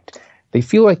fact, they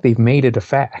feel like they've made it a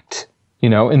fact,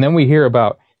 and then we hear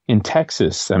about in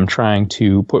Texas, them trying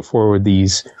to put forward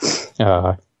these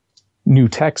new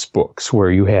textbooks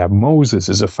where you have Moses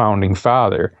as a founding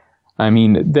father. I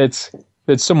mean, that's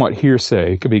somewhat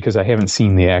hearsay because I haven't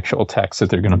seen the actual text that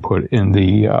they're going to put in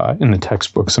the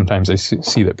textbook. Sometimes I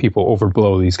see that people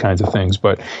overblow these kinds of things,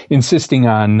 but insisting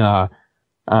on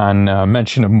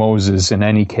mention of Moses in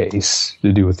any case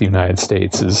to do with the United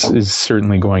States is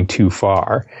certainly going too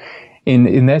far,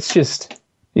 and that's just.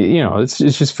 It's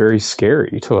just very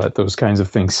scary to let those kinds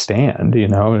of things stand,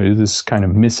 this kind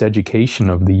of miseducation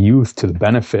of the youth to the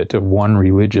benefit of one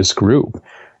religious group.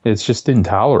 It's just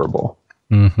intolerable.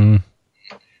 Mm-hmm.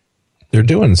 They're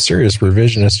doing serious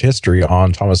revisionist history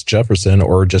on Thomas Jefferson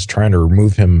or just trying to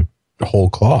remove him whole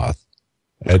cloth.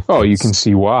 You can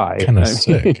see why. Kind of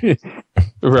sick.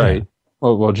 Right. Yeah.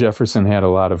 Well, Jefferson had a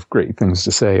lot of great things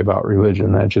to say about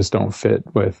religion that just don't fit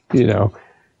with,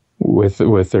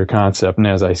 with their concept. And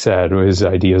as I said, his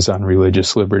ideas on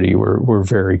religious liberty were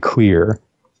very clear.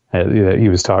 He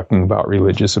was talking about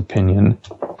religious opinion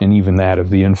and even that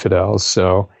of the infidels.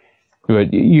 So,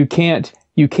 but you can't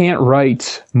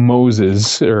write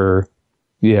Moses I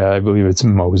believe it's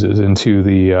Moses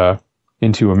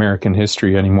into American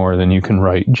history any more than you can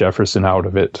write Jefferson out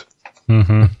of it.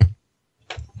 Mm-hmm.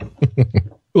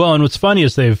 Well, and what's funny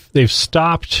is they've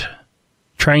stopped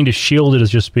trying to shield it as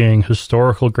just being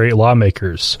historical great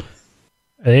lawmakers.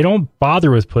 They don't bother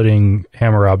with putting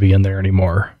Hammurabi in there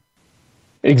anymore.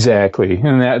 Exactly.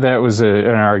 And that was an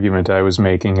argument I was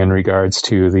making in regards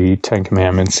to the Ten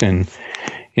Commandments in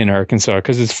Arkansas.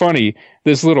 Because it's funny,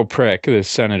 this little prick, this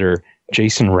Senator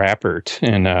Jason Rappert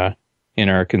in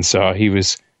Arkansas, he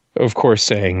was, of course,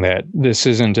 saying that this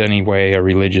isn't any way a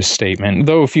religious statement.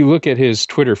 Though if you look at his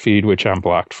Twitter feed, which I'm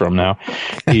blocked from now,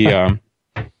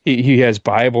 he has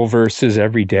Bible verses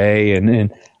every day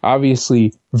and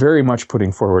obviously very much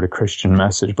putting forward a Christian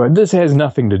message. But this has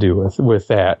nothing to do with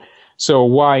that. So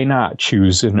why not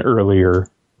choose an earlier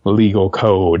legal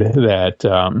code that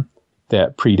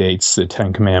predates the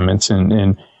Ten Commandments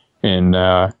and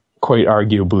quite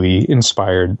arguably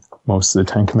inspired most of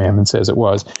the Ten Commandments as it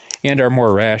was, and are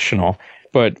more rational.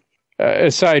 But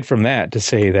aside from that, to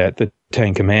say that the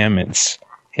Ten Commandments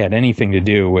had anything to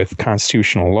do with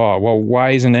constitutional law, well, why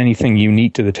isn't anything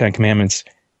unique to the Ten Commandments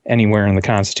anywhere in the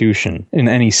Constitution, in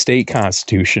any state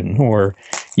constitution or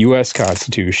U.S.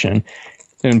 Constitution?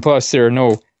 And plus, there are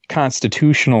no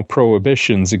constitutional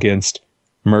prohibitions against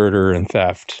murder and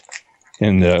theft.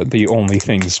 And the only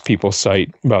things people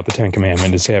cite about the Ten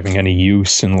Commandments is having any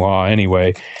use in law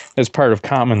anyway, as part of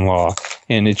common law.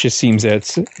 And it just seems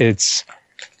that it's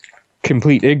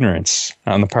complete ignorance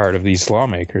on the part of these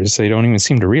lawmakers. They don't even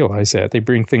seem to realize that. They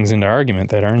bring things into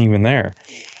argument that aren't even there.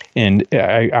 And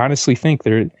I honestly think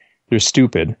they're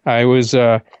stupid.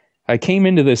 I came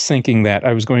into this thinking that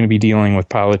I was going to be dealing with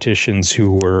politicians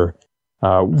who were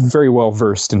very well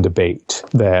versed in debate,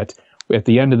 that at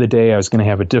the end of the day, I was going to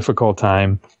have a difficult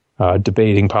time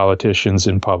debating politicians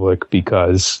in public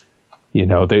because,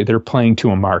 they're playing to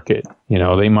a market.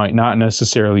 They might not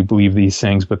necessarily believe these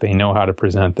things, but they know how to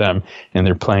present them, and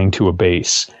they're playing to a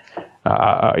base,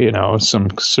 some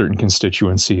certain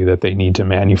constituency that they need to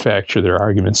manufacture their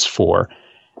arguments for.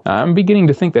 I'm beginning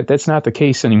to think that that's not the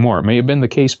case anymore. It may have been the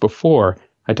case before.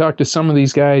 I talked to some of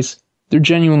these guys. They're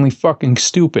genuinely fucking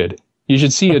stupid. You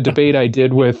should see a debate I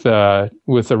did with a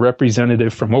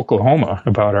representative from Oklahoma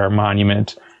about our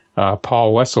monument,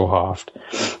 Paul Wesselhoft.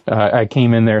 I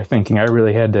came in there thinking I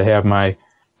really had to have my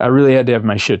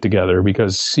shit together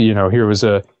because here was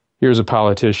a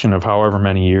politician of however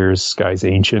many years. This guy's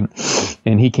ancient,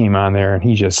 and he came on there and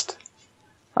he just,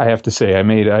 I have to say, I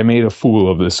made a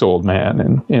fool of this old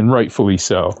man, and rightfully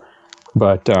so.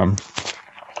 But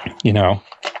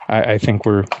I think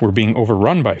we're being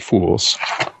overrun by fools.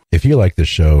 If you like this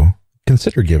show,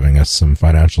 consider giving us some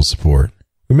financial support.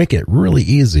 We make it really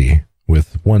easy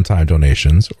with one-time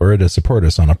donations or to support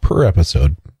us on a per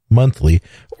episode, monthly,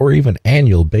 or even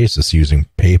annual basis using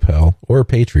PayPal or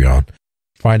Patreon.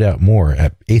 Find out more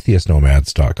at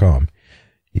atheistnomads.com.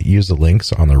 Use the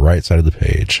links on the right side of the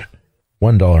page.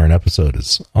 $1 an episode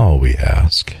is all we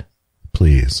ask.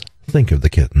 Please think of the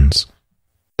kittens.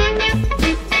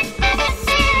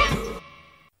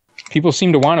 People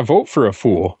seem to want to vote for a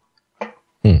fool.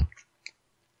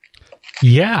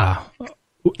 Yeah.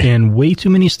 In way too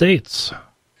many states.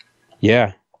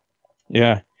 Yeah.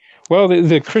 Well,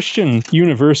 the Christian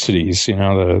universities,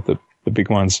 the big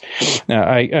ones,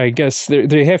 I guess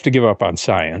they have to give up on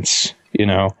science.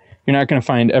 You're not going to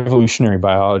find evolutionary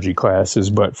biology classes,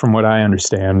 but from what I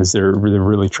understand is they're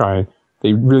really trying.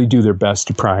 They really do their best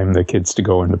to prime the kids to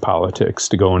go into politics,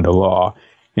 to go into law,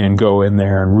 and go in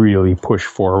there and really push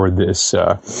forward this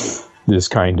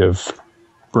kind of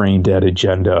brain dead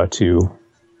agenda to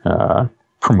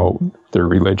promote their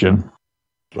religion.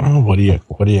 Oh, what do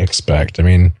you expect? I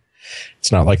mean,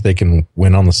 it's not like they can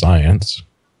win on the science.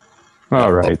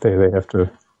 All right, they have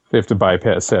to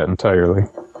bypass that entirely.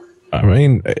 I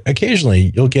mean,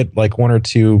 occasionally you'll get like one or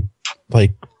two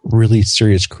like really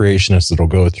serious creationists that'll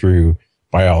go through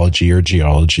biology or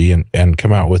geology and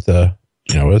come out with a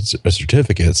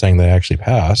certificate saying they actually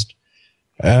passed.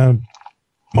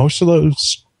 Most of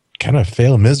those kind of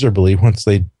fail miserably once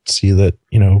they see that,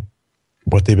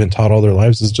 what they've been taught all their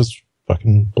lives is just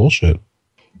fucking bullshit.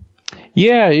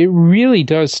 Yeah, it really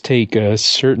does take a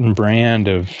certain brand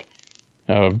of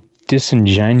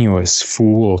disingenuous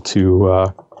fool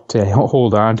to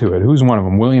hold on to it. Who's one of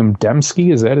them? William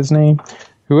Dembski, is that his name?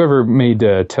 Whoever made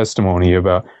a testimony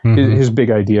about his big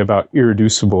idea about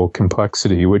irreducible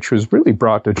complexity, which was really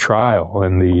brought to trial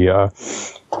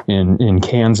in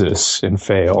Kansas and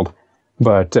failed.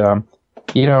 But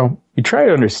you try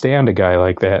to understand a guy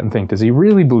like that and think, does he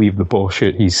really believe the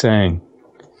bullshit he's saying?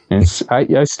 And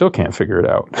I still can't figure it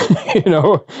out.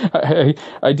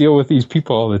 I deal with these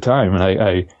people all the time, and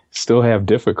I still have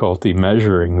difficulty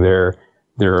measuring their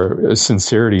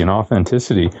sincerity and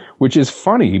authenticity, which is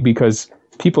funny because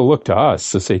people look to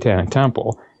us, the Satanic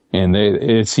Temple, and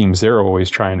it seems they're always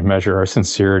trying to measure our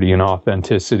sincerity and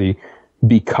authenticity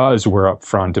because we're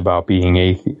upfront about being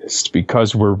atheists,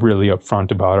 because we're really upfront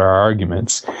about our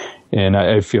arguments. And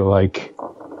I feel like,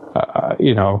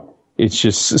 it's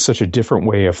just such a different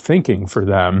way of thinking for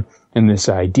them. And this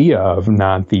idea of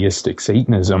non-theistic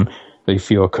Satanism, they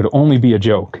feel could only be a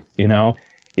joke.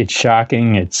 It's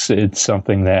shocking. It's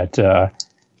something that,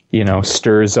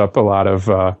 stirs up a lot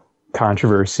of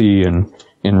controversy and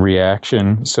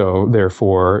reaction. So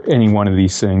therefore, any one of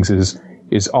these things is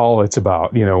all it's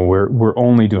about. We're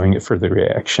only doing it for the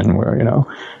reaction where,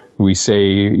 we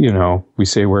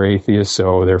say we're atheists,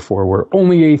 so therefore we're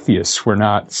only atheists. We're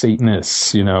not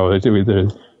Satanists.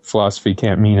 The philosophy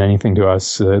can't mean anything to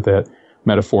us. That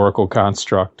metaphorical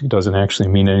construct doesn't actually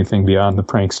mean anything beyond the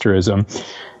pranksterism.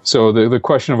 So the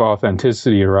question of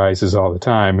authenticity arises all the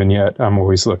time, and yet I'm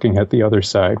always looking at the other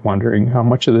side, wondering how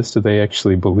much of this do they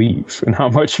actually believe, and how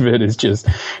much of it is just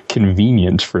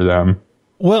convenient for them.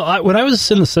 Well, when I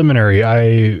was in the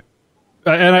seminary,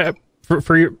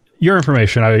 for your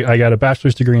information, I got a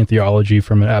bachelor's degree in theology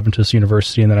from an Adventist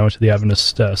university, and then I went to the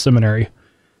Adventist seminary,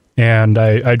 and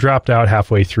I dropped out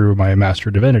halfway through my Master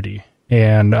of Divinity,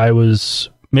 and I was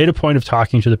made a point of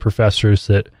talking to the professors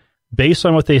that, based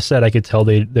on what they said, I could tell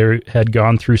they had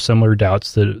gone through similar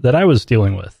doubts that I was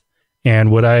dealing with.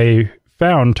 And what I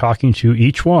found talking to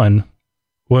each one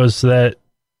was that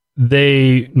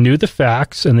they knew the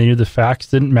facts, and they knew the facts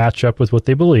didn't match up with what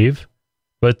they believe,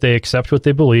 but they accept what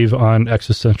they believe on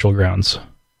existential grounds.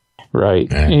 Right.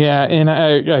 Yeah, and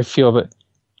I feel that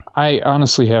I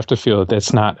honestly have to feel that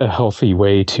that's not a healthy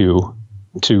way to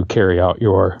carry out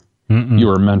your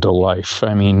mental life.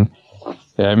 I mean,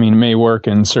 it may work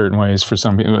in certain ways for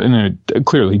some people, and it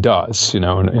clearly does, in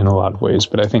a lot of ways.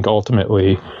 But I think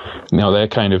ultimately, that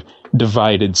kind of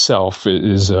divided self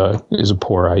is a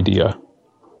poor idea.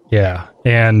 Yeah,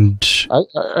 and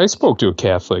I spoke to a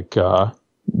Catholic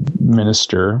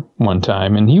minister one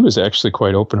time, and he was actually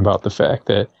quite open about the fact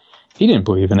that he didn't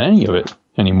believe in any of it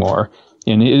anymore.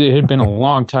 And it had been a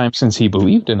long time since he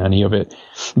believed in any of it.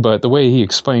 But the way he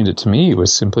explained it to me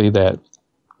was simply that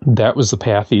was the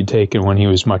path he'd taken when he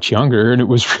was much younger, and it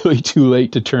was really too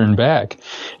late to turn back.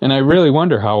 And I really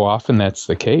wonder how often that's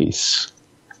the case.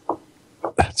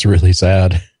 That's really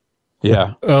sad.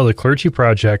 Yeah. Oh, the Clergy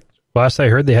Project. Last I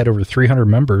heard, they had over 300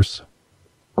 members.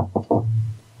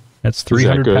 That's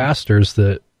 300 pastors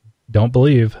that don't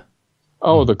believe.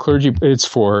 Oh, the clergy, it's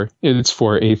for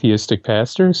atheistic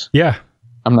pastors? Yeah.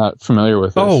 I'm not familiar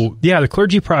with this. Oh, yeah, the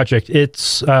Clergy Project.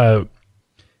 It's for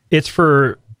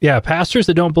pastors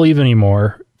that don't believe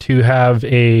anymore to have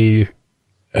a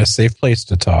safe place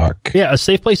to talk. Yeah, a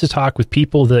safe place to talk with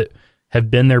people that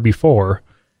have been there before,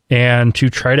 and to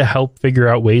try to help figure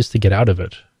out ways to get out of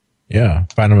it. Yeah,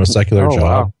 find them a secular job.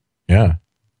 Wow. Yeah.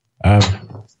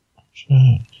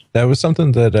 That was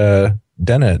something that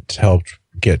Dennett helped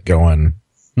get going.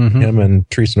 Mm-hmm. Him and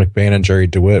Teresa McBain and Jerry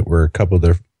DeWitt were a couple of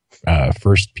the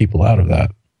first people out of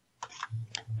that.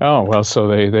 Oh, well, so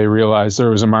they realized there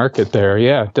was a market there.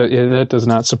 Yeah, that does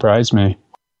not surprise me.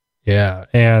 Yeah,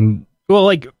 and, well,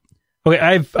 like, okay,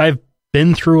 I've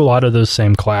been through a lot of those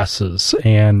same classes,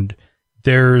 and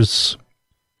there's,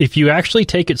 if you actually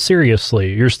take it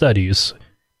seriously, your studies,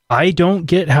 I don't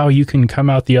get how you can come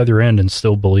out the other end and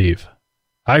still believe.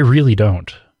 I really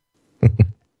don't.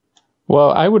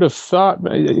 Well, I would have thought,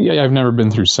 I've never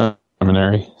been through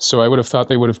seminary, so I would have thought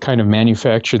they would have kind of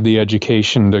manufactured the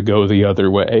education to go the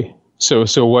other way. So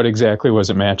what exactly was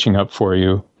it matching up for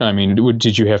you? I mean,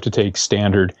 did you have to take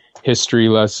standard history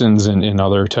lessons and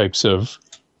other types of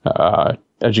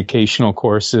educational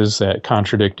courses that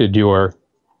contradicted your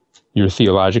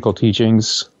theological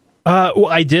teachings? Well,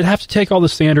 I did have to take all the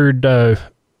standard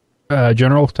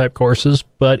general type courses,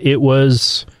 but it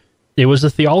was the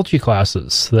theology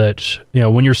classes that,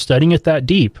 when you're studying it that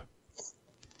deep,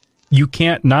 you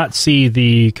can't not see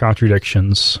the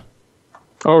contradictions.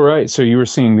 Oh, right. So you were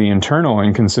seeing the internal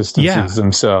inconsistencies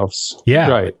themselves.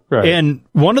 Yeah. Right. And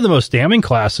one of the most damning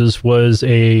classes was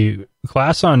a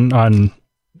class on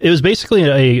it was basically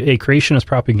a creationist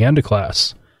propaganda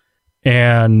class.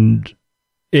 And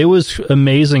it was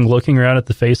amazing looking around at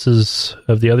the faces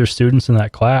of the other students in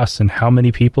that class and how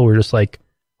many people were just like,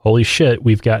 holy shit,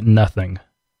 we've got nothing.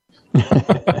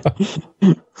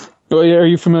 Well, are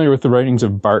you familiar with the writings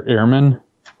of Bart Ehrman?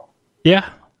 Yeah,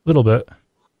 a little bit.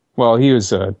 Well, he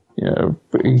was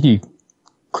he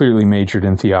clearly majored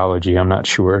in theology. I'm not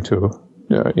sure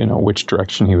which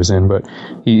direction he was in, but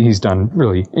he's done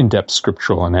really in-depth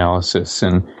scriptural analysis,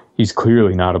 and he's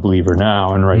clearly not a believer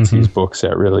now, and writes these books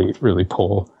that really, really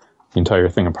pull the entire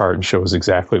thing apart and shows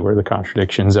exactly where the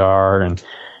contradictions are, and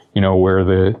where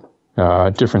the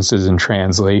differences in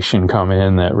translation come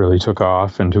in that really took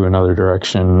off into another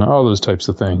direction. All those types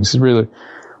of things. It's really,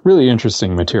 really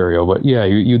interesting material. But yeah,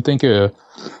 you'd think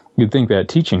that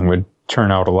teaching would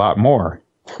turn out a lot more.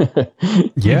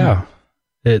 Yeah,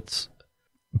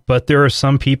 but there are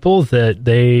some people that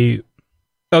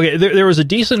there was a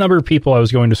decent number of people I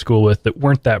was going to school with that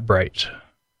weren't that bright.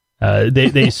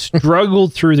 They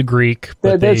struggled through the Greek.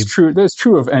 But that's true. That's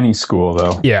true of any school,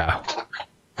 though. Yeah,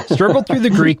 struggled through the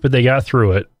Greek, but they got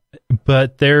through it.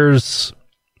 But there's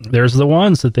the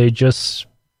ones that they just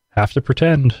have to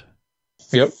pretend.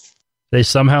 Yep. They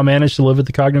somehow managed to live with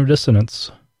the cognitive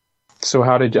dissonance. So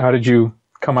how did you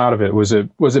come out of it? Was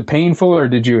it painful, or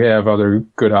did you have other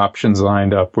good options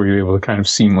lined up? Were you able to kind of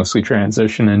seamlessly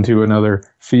transition into another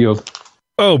field?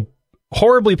 Oh,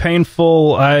 horribly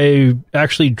painful. I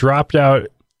actually dropped out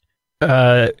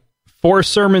 4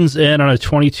 sermons in on a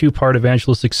 22-part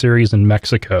evangelistic series in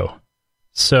Mexico.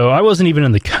 So I wasn't even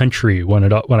in the country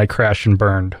when I crashed and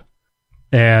burned.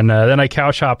 And then I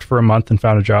couch hopped for a month and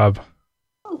found a job.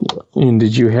 And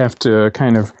did you have to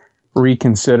kind of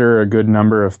reconsider a good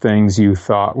number of things you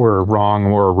thought were wrong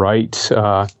or right,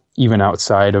 even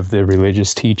outside of the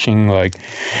religious teaching? Like,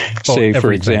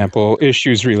 for example,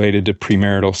 issues related to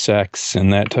premarital sex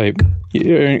and that type,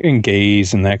 and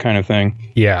gays and that kind of thing.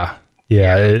 Yeah.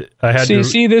 I had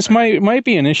see. This might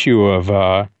be an issue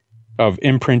of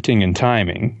imprinting and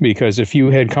timing, because if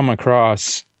you had come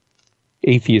across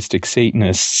atheistic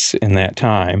Satanists in that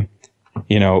time,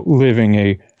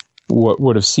 living what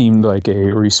would have seemed like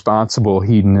a responsible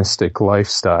hedonistic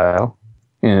lifestyle,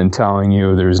 and telling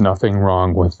you there's nothing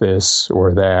wrong with this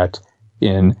or that,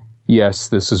 and yes,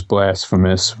 this is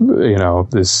blasphemous,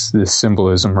 this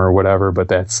symbolism or whatever, but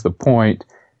that's the point.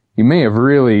 You may have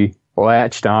really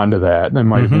latched onto that. That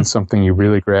might have been something you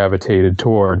really gravitated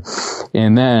toward.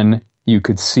 And then you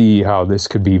could see how this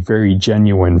could be very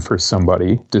genuine for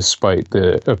somebody, despite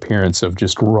the appearance of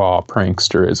just raw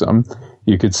pranksterism.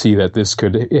 You could see that this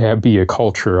could be a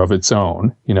culture of its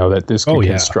own, that this could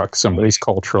construct somebody's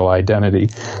cultural identity,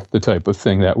 the type of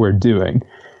thing that we're doing.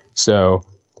 So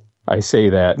I say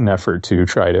that in effort to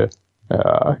try to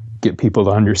get people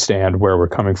to understand where we're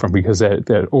coming from, because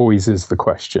that always is the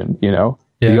question,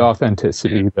 the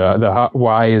authenticity, the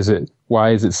why is it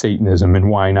Satanism,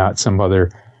 and why not some other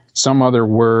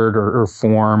word or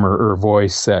form or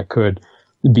voice that could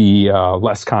be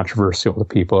less controversial to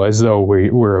people, as though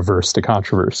we're averse to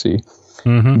controversy.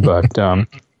 But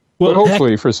but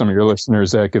hopefully for some of your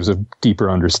listeners, that gives a deeper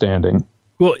understanding.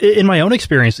 Well, in my own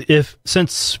experience,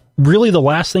 since really the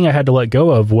last thing I had to let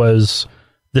go of was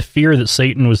the fear that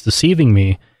Satan was deceiving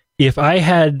me, if I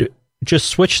had just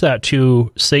switched that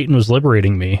to Satan was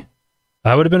liberating me,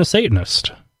 I would have been a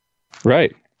Satanist.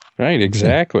 Right,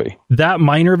 exactly. That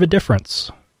minor of a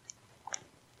difference.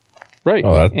 Right.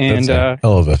 Oh, that's a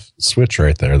hell of a switch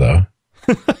right there, though.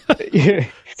 Yeah,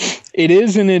 it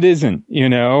is and it isn't,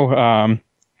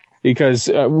 because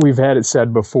we've had it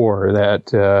said before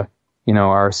that,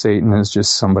 our Satan is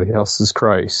just somebody else's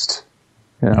Christ,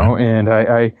 and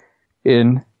I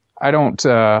don't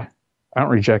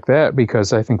reject that,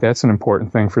 because I think that's an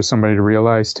important thing for somebody to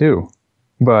realize too.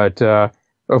 But,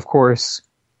 of course,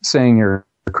 saying you're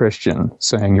a Christian,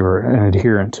 saying you're an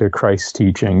adherent to Christ's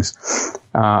teachings,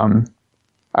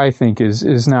 I think is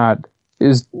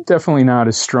definitely not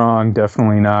as strong,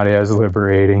 definitely not as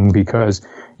liberating, because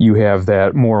you have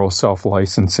that moral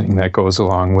self-licensing that goes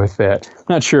along with that. I'm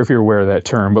not sure if you're aware of that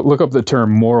term, but look up the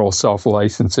term moral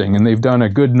self-licensing, and they've done a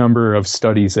good number of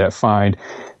studies that find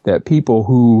that people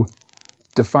who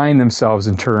define themselves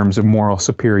in terms of moral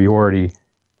superiority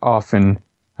often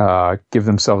give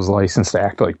themselves license to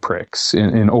act like pricks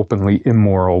in openly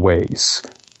immoral ways.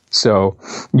 So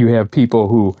you have people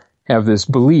who have this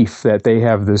belief that they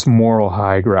have this moral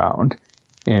high ground,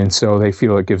 and so they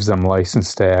feel it gives them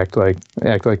license to act like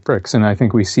pricks. And I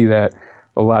think we see that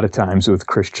a lot of times with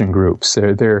Christian groups.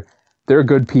 They're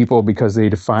good people because they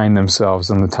define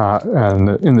themselves in the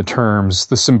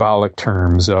symbolic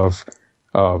terms of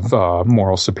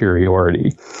moral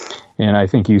superiority. And I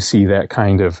think you see that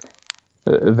kind of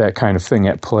thing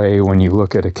at play when you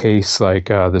look at a case like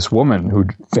this woman who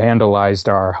vandalized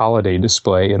our holiday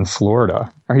display in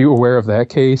Florida. Are you aware of that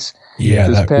case?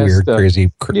 Yeah, weird,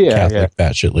 crazy Catholic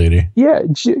batshit lady. Yeah,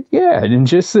 and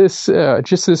just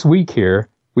this week here,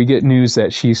 we get news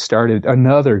that she started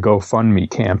another GoFundMe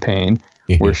campaign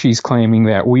where she's claiming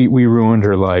that we ruined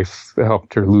her life,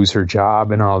 helped her lose her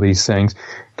job, and all these things.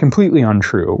 Completely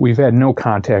untrue. We've had no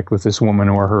contact with this woman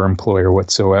or her employer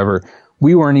whatsoever.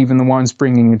 We weren't even the ones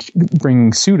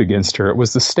bringing suit against her. It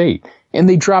was the state, and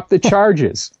they dropped the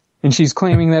charges. And she's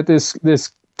claiming that this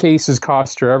case has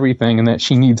cost her everything and that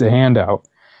she needs a handout.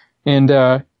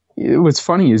 And what's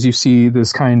funny is you see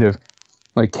this kind of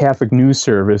like Catholic news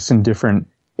service and different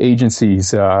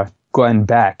agencies, Glenn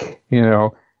Beck,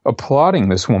 applauding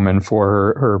this woman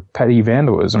for her petty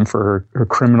vandalism, for her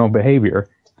criminal behavior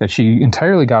that she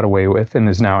entirely got away with and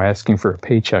is now asking for a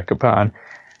paycheck upon.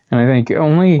 And I think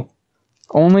only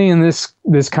in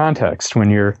this context, when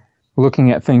you're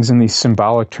looking at things in these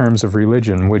symbolic terms of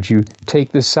religion, would you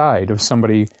take the side of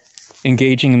somebody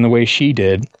engaging in the way she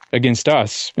did against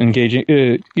us,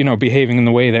 behaving in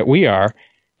the way that we are,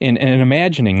 and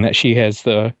imagining that she has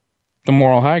the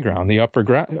moral high ground, the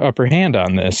upper hand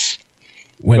on this.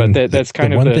 That's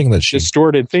kind of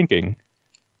distorted thinking.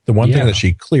 The one thing that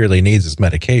she clearly needs is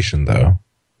medication, though,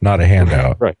 not a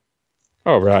handout. Right.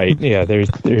 Oh, right. Yeah, there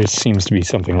seems to be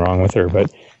something wrong with her,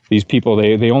 but these people,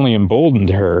 they only emboldened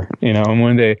her, and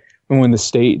when the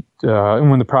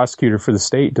prosecutor for the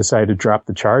state decided to drop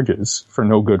the charges for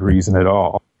no good reason at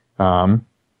all,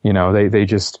 they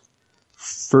just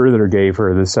further gave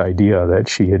her this idea that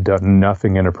she had done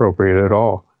nothing inappropriate at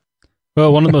all.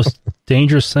 Well, one of the most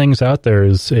dangerous things out there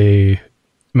is a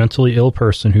mentally ill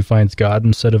person who finds God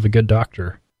instead of a good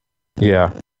doctor.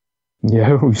 Yeah.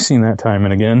 Yeah, we've seen that time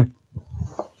and again.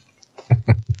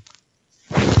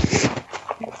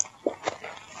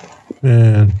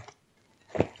 Man,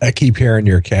 I keep hearing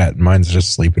your cat. Mine's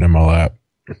just sleeping in my lap.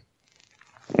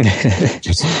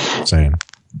 Just saying.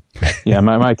 Yeah,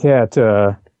 my cat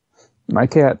hell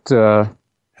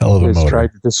of a has motor.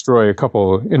 Tried to destroy a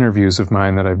couple interviews of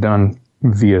mine that I've done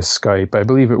via Skype. I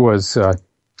believe it was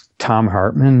Tom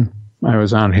Hartman. I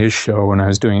was on his show when I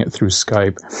was doing it through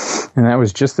Skype, and that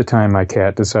was just the time my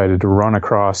cat decided to run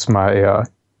across my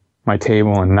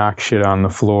table and knock shit on the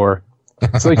floor.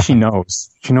 It's like she knows.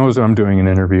 She knows I'm doing an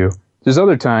interview. There's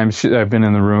other times I've been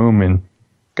in the room and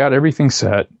got everything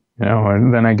set,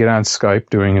 and then I get on Skype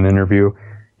doing an interview,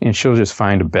 and she'll just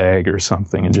find a bag or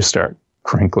something and just start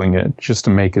crinkling it just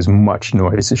to make as much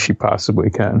noise as she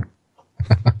possibly can.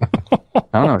 I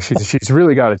don't know. She's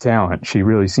really got a talent. She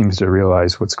really seems to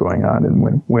realize what's going on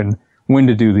and when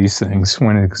to do these things,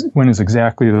 when is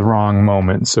exactly the wrong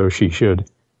moment. So she should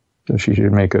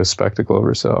make a spectacle of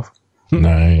herself.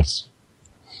 Nice.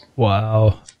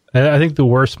 Wow. I think the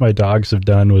worst my dogs have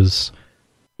done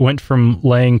went from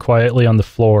laying quietly on the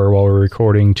floor while we're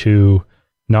recording to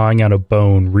gnawing on a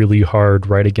bone really hard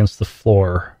right against the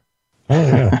floor. Oh,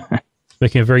 yeah.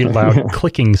 Making a very loud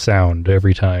clicking sound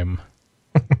every time.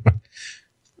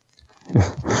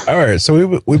 All right,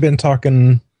 so we've been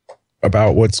talking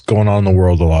about what's going on in the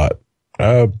world a lot.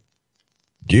 A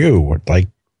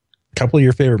couple of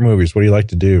your favorite movies. What do you like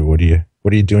to do? What do you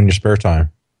do in your spare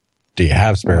time? Do you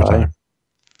have spare time?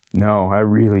 No, I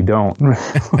really don't.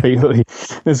 Lately,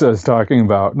 as I was talking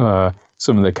about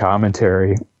some of the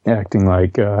commentary, acting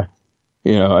like, I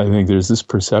think there's this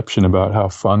perception about how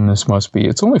fun this must be.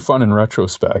 It's only fun in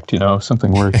retrospect, if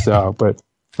something works out. But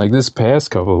like this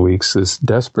past couple of weeks, this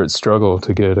desperate struggle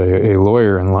to get a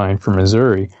lawyer in line for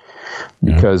Missouri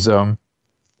because,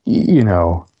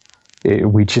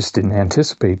 we just didn't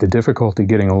anticipate the difficulty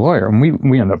getting a lawyer. And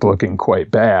we end up looking quite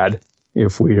bad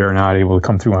if we are not able to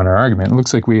come through on our argument. It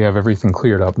looks like we have everything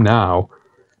cleared up now,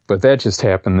 but that just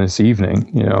happened this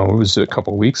evening. It was a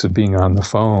couple of weeks of being on the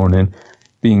phone and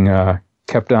being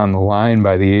kept on the line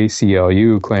by the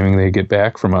ACLU, claiming they get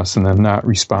back from us and then not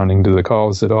responding to the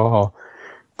calls at all,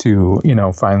 to,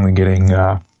 finally getting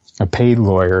a paid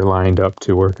lawyer lined up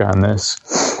to work on this.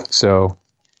 So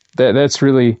that's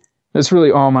really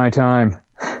all my time.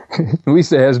 At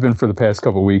least it has been for the past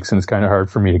couple of weeks, and it's kind of hard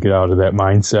for me to get out of that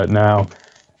mindset now.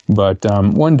 But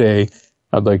one day,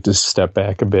 I'd like to step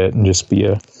back a bit and just be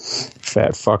a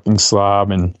fat fucking slob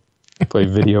and play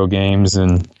video games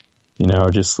and,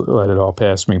 just let it all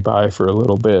pass me by for a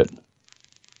little bit.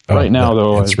 Right now,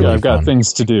 though, I've got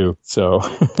things to do. So,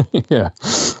 yeah.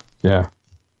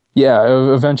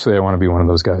 Eventually, I want to be one of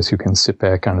those guys who can sit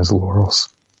back on his laurels.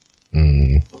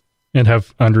 And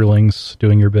have underlings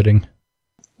doing your bidding.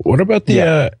 What about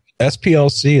the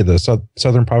SPLC, the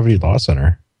Southern Poverty Law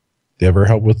Center? They ever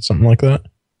help with something like that?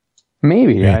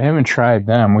 Maybe. Yeah. I haven't tried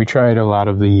them. We tried a lot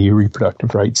of the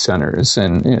reproductive rights centers,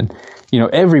 and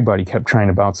everybody kept trying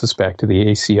to bounce us back to the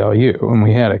ACLU. And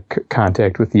we had a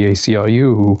contact with the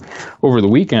ACLU who, over the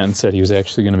weekend, said he was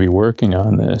actually going to be working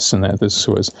on this, and that this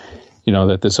was,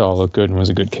 that this all looked good and was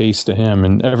a good case to him.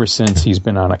 And ever since, he's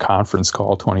been on a conference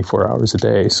call 24 hours a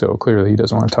day. So clearly he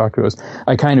doesn't want to talk to us.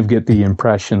 I kind of get the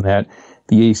impression that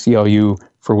the ACLU,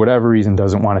 for whatever reason,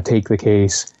 doesn't want to take the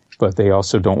case, but they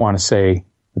also don't want to say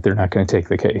that they're not going to take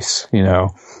the case.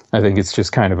 I think it's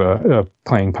just kind of a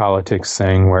playing politics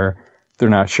thing where they're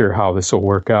not sure how this will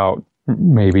work out,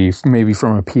 maybe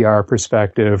from a PR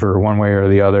perspective or one way or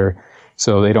the other.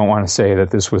 So they don't want to say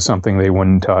that this was something they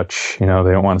wouldn't touch. They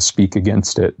don't want to speak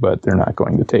against it, but they're not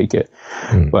going to take it.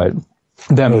 But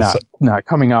them not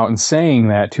coming out and saying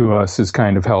that to us has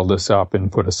kind of held us up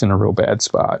and put us in a real bad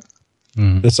spot.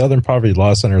 The Southern Poverty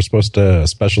Law Center is supposed to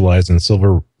specialize in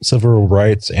civil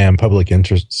rights and public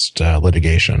interest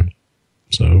litigation.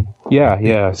 So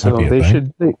so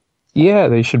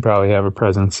they should probably have a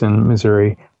presence in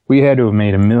Missouri. We had to have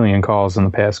made 1 million calls in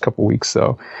the past couple weeks,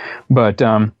 though. But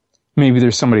maybe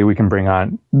there's somebody we can bring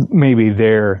on. Maybe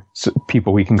they're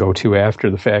people we can go to after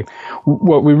the fact.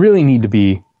 What we really need to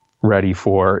be ready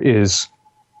for is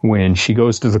when she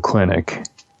goes to the clinic,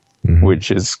 which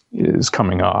is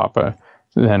coming up.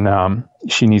 Then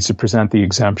she needs to present the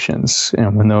exemptions.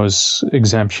 And when those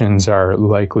exemptions are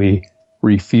likely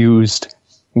refused,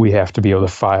 we have to be able to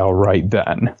file right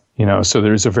then. So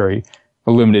there's a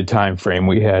limited time frame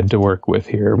we had to work with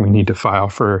here. We need to file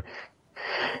for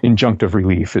injunctive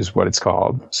relief is what it's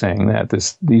called, saying that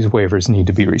these waivers need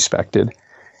to be respected.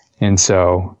 And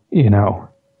so,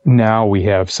 now we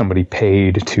have somebody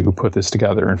paid to put this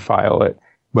together and file it.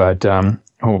 But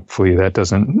hopefully that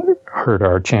doesn't hurt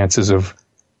our chances of,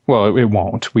 well, it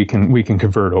won't. We can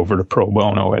convert over to pro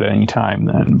bono at any time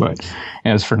then. But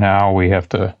as for now, we have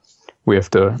to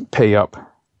pay up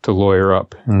to lawyer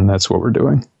up, and that's what we're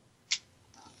doing.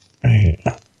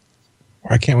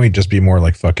 Why can't we just be more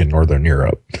like fucking Northern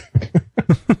Europe?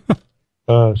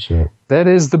 Oh, shit. That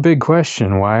is the big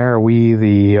question. Why are we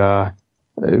the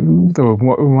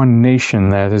one nation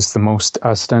that is the most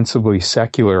ostensibly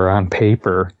secular on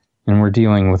paper, and we're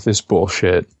dealing with this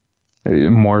bullshit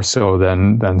more so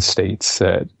than states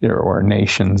that or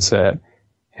nations that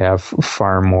have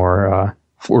far more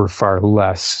or far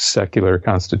less secular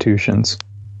constitutions?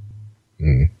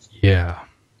 Yeah.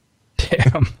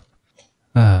 Damn.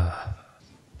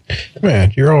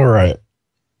 Man, you're all right.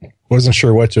 Wasn't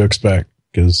sure what to expect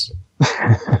because.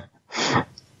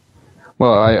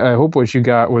 Well, I hope what you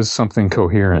got was something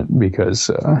coherent because,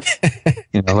 I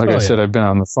said, I've been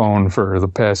on the phone for the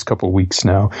past couple of weeks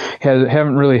now.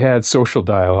 Haven't really had social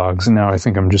dialogues, and now I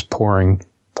think I'm just pouring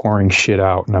shit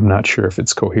out, and I'm not sure if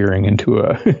it's cohering into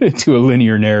a into a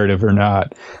linear narrative or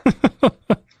not.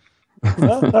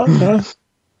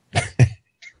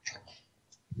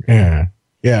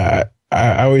 Yeah.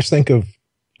 I always think of,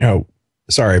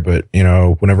 sorry, but,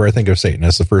 whenever I think of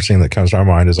Satanists, the first thing that comes to my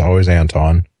mind is always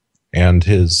Anton and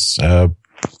his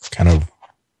kind of,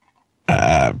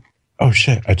 oh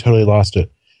shit, I totally lost it.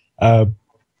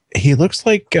 He looks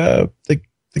like the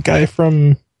guy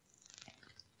from,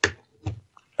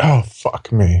 oh,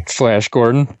 fuck me. Flash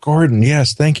Gordon? Gordon,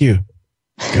 yes, thank you.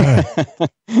 God.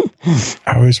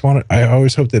 I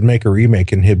always hoped they'd make a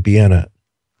remake and he'd be in it.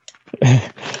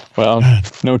 Well,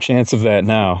 no chance of that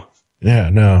now. Yeah,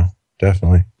 no,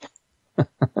 definitely.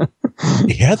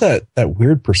 He had that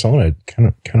weird persona,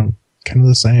 kind of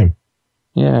the same.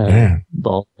 Yeah, Man.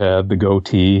 bald head, the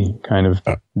goatee, kind of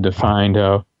defined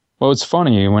how. Well, it's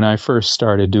funny when I first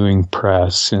started doing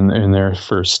press, and there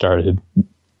first started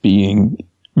being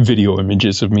video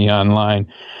images of me online.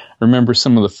 I remember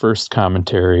some of the first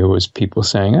commentary was people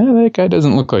saying, that guy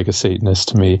doesn't look like a Satanist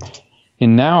to me.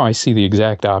 And now I see the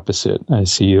exact opposite. I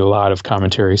see a lot of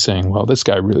commentary saying, well, this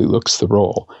guy really looks the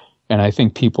role. And I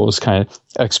think people's kind of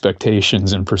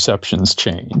expectations and perceptions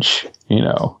change. I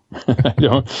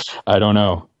don't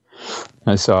know.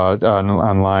 I saw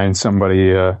online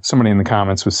somebody in the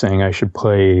comments was saying I should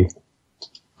play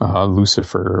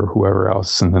Lucifer or whoever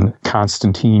else in the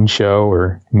Constantine show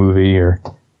or movie, or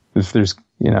if there's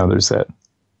that.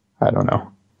 I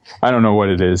don't know what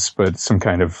it is, but some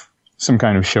kind of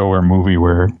show or movie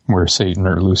where Satan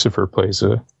or Lucifer plays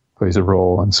a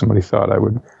role, and somebody thought I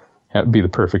would be the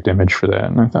perfect image for that,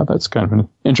 and I thought that's kind of an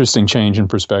interesting change in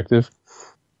perspective.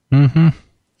 Mm-hmm.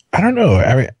 I don't know.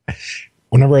 I mean,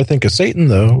 whenever I think of Satan,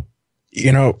 though,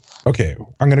 okay,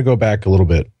 I'm going to go back a little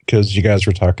bit because you guys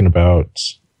were talking about,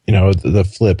 the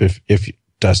flip. If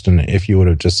Dustin, if you would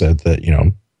have just said that,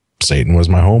 Satan was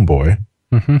my homeboy,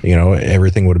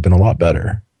 everything would have been a lot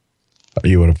better.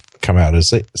 You would have come out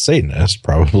as Satanist,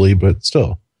 probably, but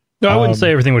still. No, I wouldn't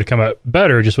say everything would have come out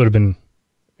better. It just would have been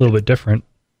a little bit different.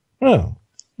 Well,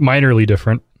 minorly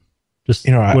different. Just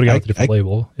would have got the different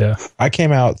label. Yeah. I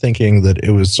came out thinking that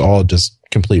it was all just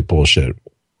complete bullshit,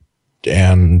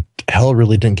 and hell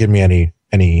really didn't give me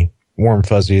any warm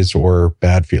fuzzies or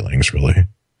bad feelings, really.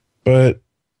 But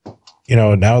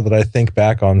now that I think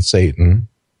back on Satan,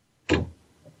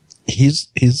 he's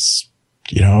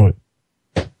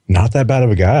not that bad of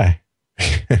a guy.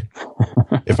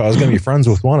 If I was going to be friends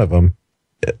with one of them,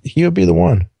 he would be the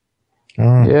one.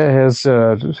 Yeah, has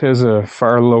a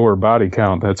far lower body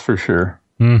count, that's for sure.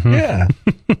 Mm-hmm.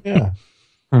 Yeah.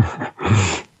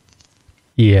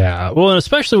 Yeah. Well, and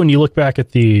especially when you look back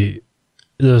at the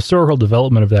historical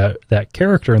development of that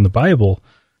character in the Bible,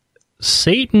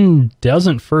 Satan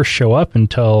doesn't first show up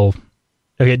until,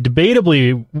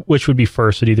 debatably, which would be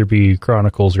first, it'd either be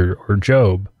Chronicles or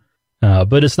Job,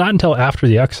 but it's not until after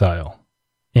the exile,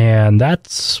 and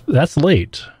that's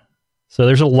late. So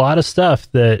there's a lot of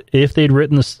stuff that if they'd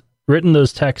written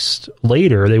those texts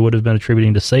later, they would have been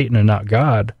attributing to Satan and not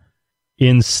God.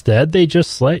 Instead, they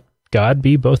just let God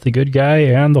be both the good guy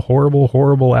and the horrible,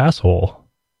 horrible asshole.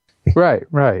 Right.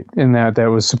 And that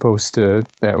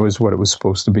was what it was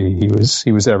supposed to be.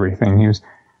 He was everything.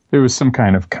 There was some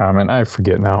kind of comment, I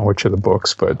forget now which of the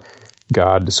books, but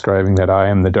God describing that I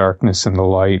am the darkness and the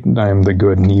light, and I am the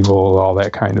good and evil, all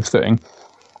that kind of thing.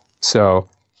 So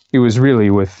it was really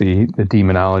with the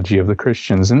demonology of the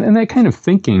Christians, and that kind of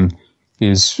thinking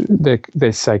is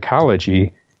the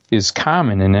psychology is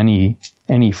common in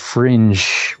any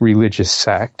fringe religious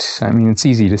sect. I mean, it's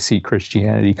easy to see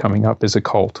Christianity coming up as a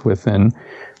cult within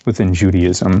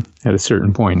Judaism at a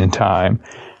certain point in time.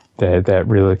 That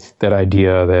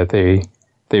idea that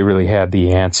they really had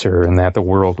the answer and that the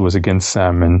world was against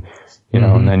them, and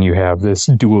and then you have this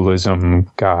dualism,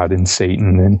 God and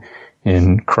Satan,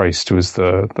 and Christ was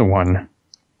the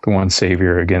one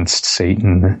savior against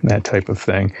Satan, that type of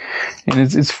thing. And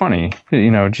it's funny,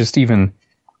 just even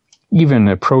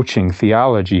approaching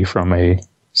theology from a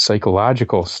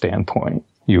psychological standpoint,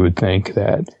 you would think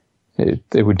that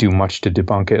it would do much to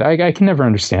debunk it. I can never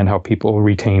understand how people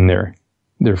retain their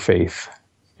faith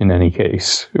in any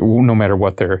case, no matter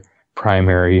what their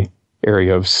primary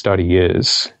area of study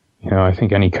is. I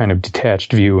think any kind of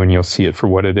detached view and you'll see it for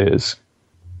what it is.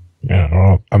 Yeah,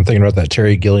 well, I'm thinking about that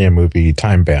Terry Gilliam movie,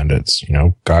 Time Bandits.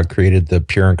 God created the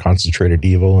pure and concentrated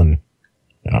evil, and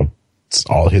it's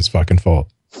all his fucking fault.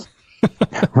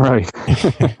 Right.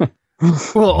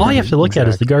 Well, all you have to look at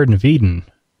is the Garden of Eden.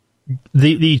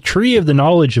 The tree of the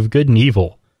knowledge of good and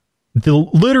evil.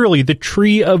 Literally, the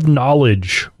tree of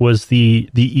knowledge was the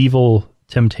evil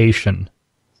temptation.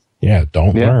 Yeah,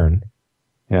 don't learn.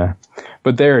 Yeah.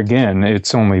 But there again,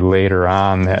 it's only later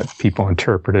on that people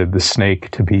interpreted the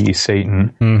snake to be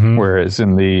Satan, whereas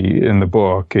in the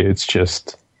book, it's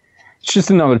just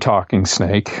another talking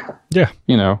snake. Yeah.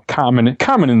 Common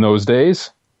in those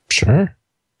days. Sure.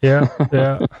 Yeah.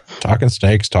 Talking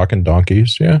snakes, talking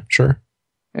donkeys. Yeah, sure.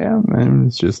 Yeah, and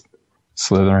it's just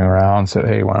slithering around, said,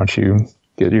 hey, why don't you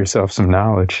get yourself some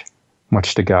knowledge,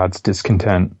 much to God's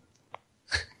discontent.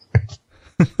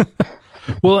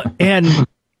 Well, and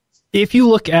if you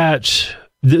look at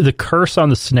the curse on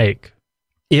the snake,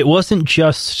 it wasn't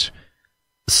just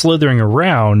slithering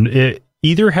around. It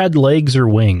either had legs or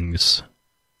wings.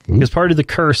 Because part of the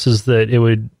curse is that it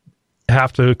would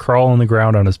have to crawl on the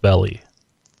ground on his belly.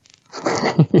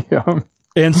 Yeah.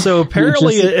 And so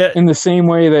apparently... in the same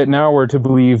way that now we're to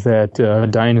believe that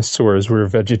dinosaurs were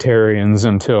vegetarians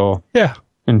until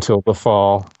the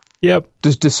fall. Yep.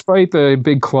 Despite the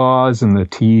big claws and the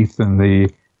teeth and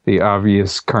the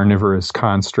obvious carnivorous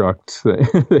construct,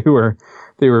 they were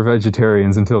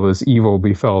vegetarians until this evil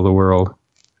befell the world.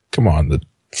 Come on, the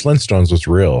Flintstones was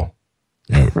real.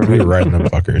 You know, we were riding them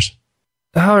fuckers.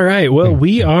 All right. Well,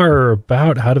 we are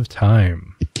about out of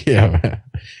time. Yeah, man.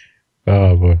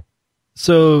 Oh, boy.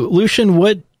 So, Lucien,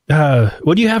 what do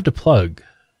you have to plug?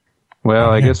 Well,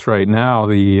 I guess right now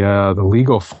the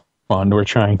legal fund we're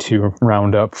trying to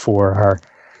round up for our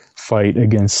fight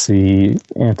against the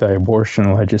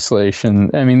anti-abortion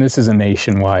legislation. I mean, this is a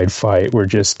nationwide fight. We're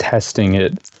just testing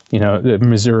it. You know,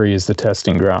 Missouri is the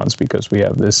testing grounds because we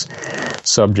have this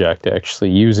subject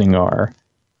actually using our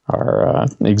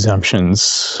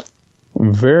exemptions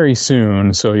very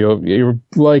soon. So you're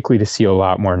likely to see a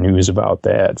lot more news about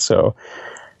that. So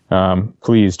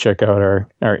please check out our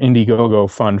Indiegogo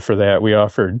fund for that. We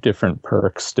offer different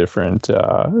perks, different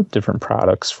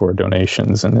products for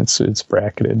donations, and it's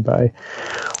bracketed by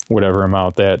whatever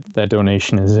amount that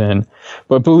donation is in.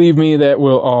 But believe me, that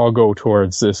will all go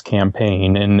towards this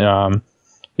campaign. And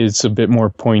it's a bit more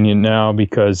poignant now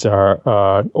because our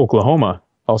Oklahoma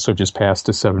also just passed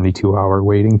a 72-hour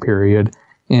waiting period.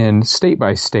 And state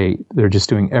by state, they're just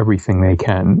doing everything they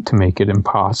can to make it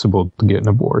impossible to get an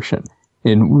abortion.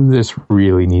 And this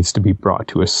really needs to be brought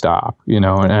to a stop, you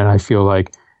know, and I feel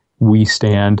like we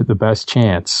stand the best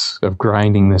chance of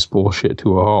grinding this bullshit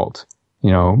to a halt.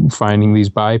 You know, finding these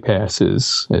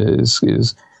bypasses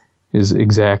is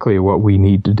exactly what we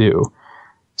need to do.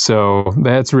 So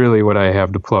that's really what I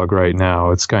have to plug right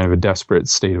now. It's kind of a desperate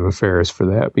state of affairs for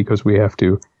that because we have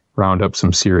to round up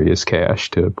some serious cash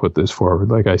to put this forward.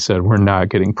 Like I said, we're not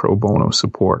getting pro bono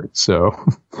support. So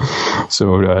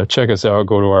check us out.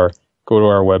 Go to our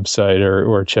website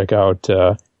or check out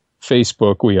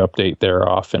Facebook. We update there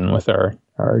often with our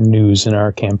news and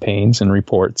our campaigns and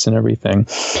reports and everything.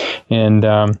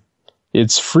 And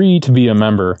it's free to be a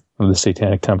member of the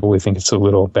Satanic Temple. We think it's a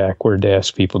little backward to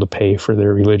ask people to pay for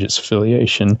their religious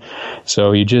affiliation.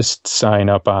 So you just sign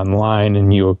up online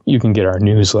and you can get our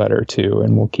newsletter too,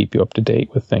 and we'll keep you up to date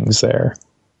with things there.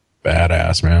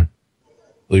 Badass, man.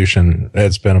 Lucien,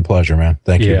 it's been a pleasure, man.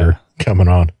 Thank you for coming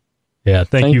on. Yeah,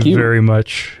 thank you very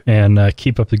much, and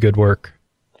keep up the good work.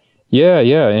 Yeah,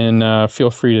 and feel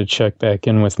free to check back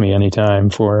in with me anytime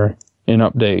for an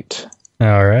update.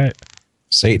 All right.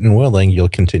 Satan willing, you'll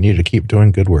continue to keep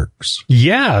doing good works.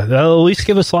 Yeah, that'll at least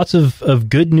give us lots of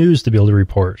good news to be able to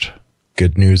report.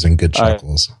 Good news and good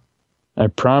chuckles. I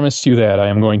promise you that I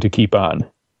am going to keep on.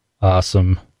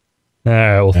 Awesome. All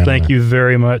right, well, thank you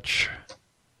very much.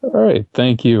 All right,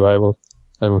 thank you. I will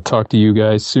talk to you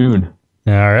guys soon.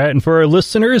 All right, and for our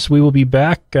listeners, we will be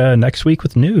back next week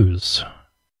with news.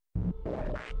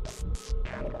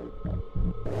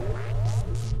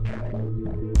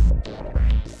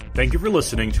 Thank you for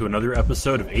listening to another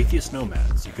episode of Atheist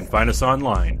Nomads. You can find us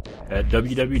online at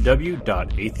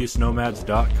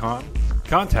www.atheistnomads.com.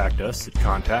 Contact us at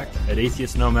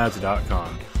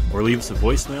contact@atheistnomads.com or leave us a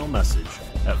voicemail message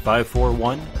at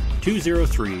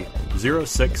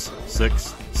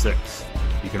 541-203-0666.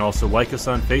 You can also like us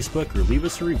on Facebook or leave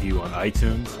us a review on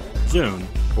iTunes, Zune,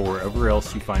 or wherever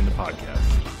else you find the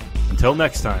podcast. Until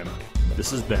next time,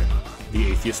 this has been the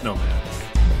Atheist Nomad.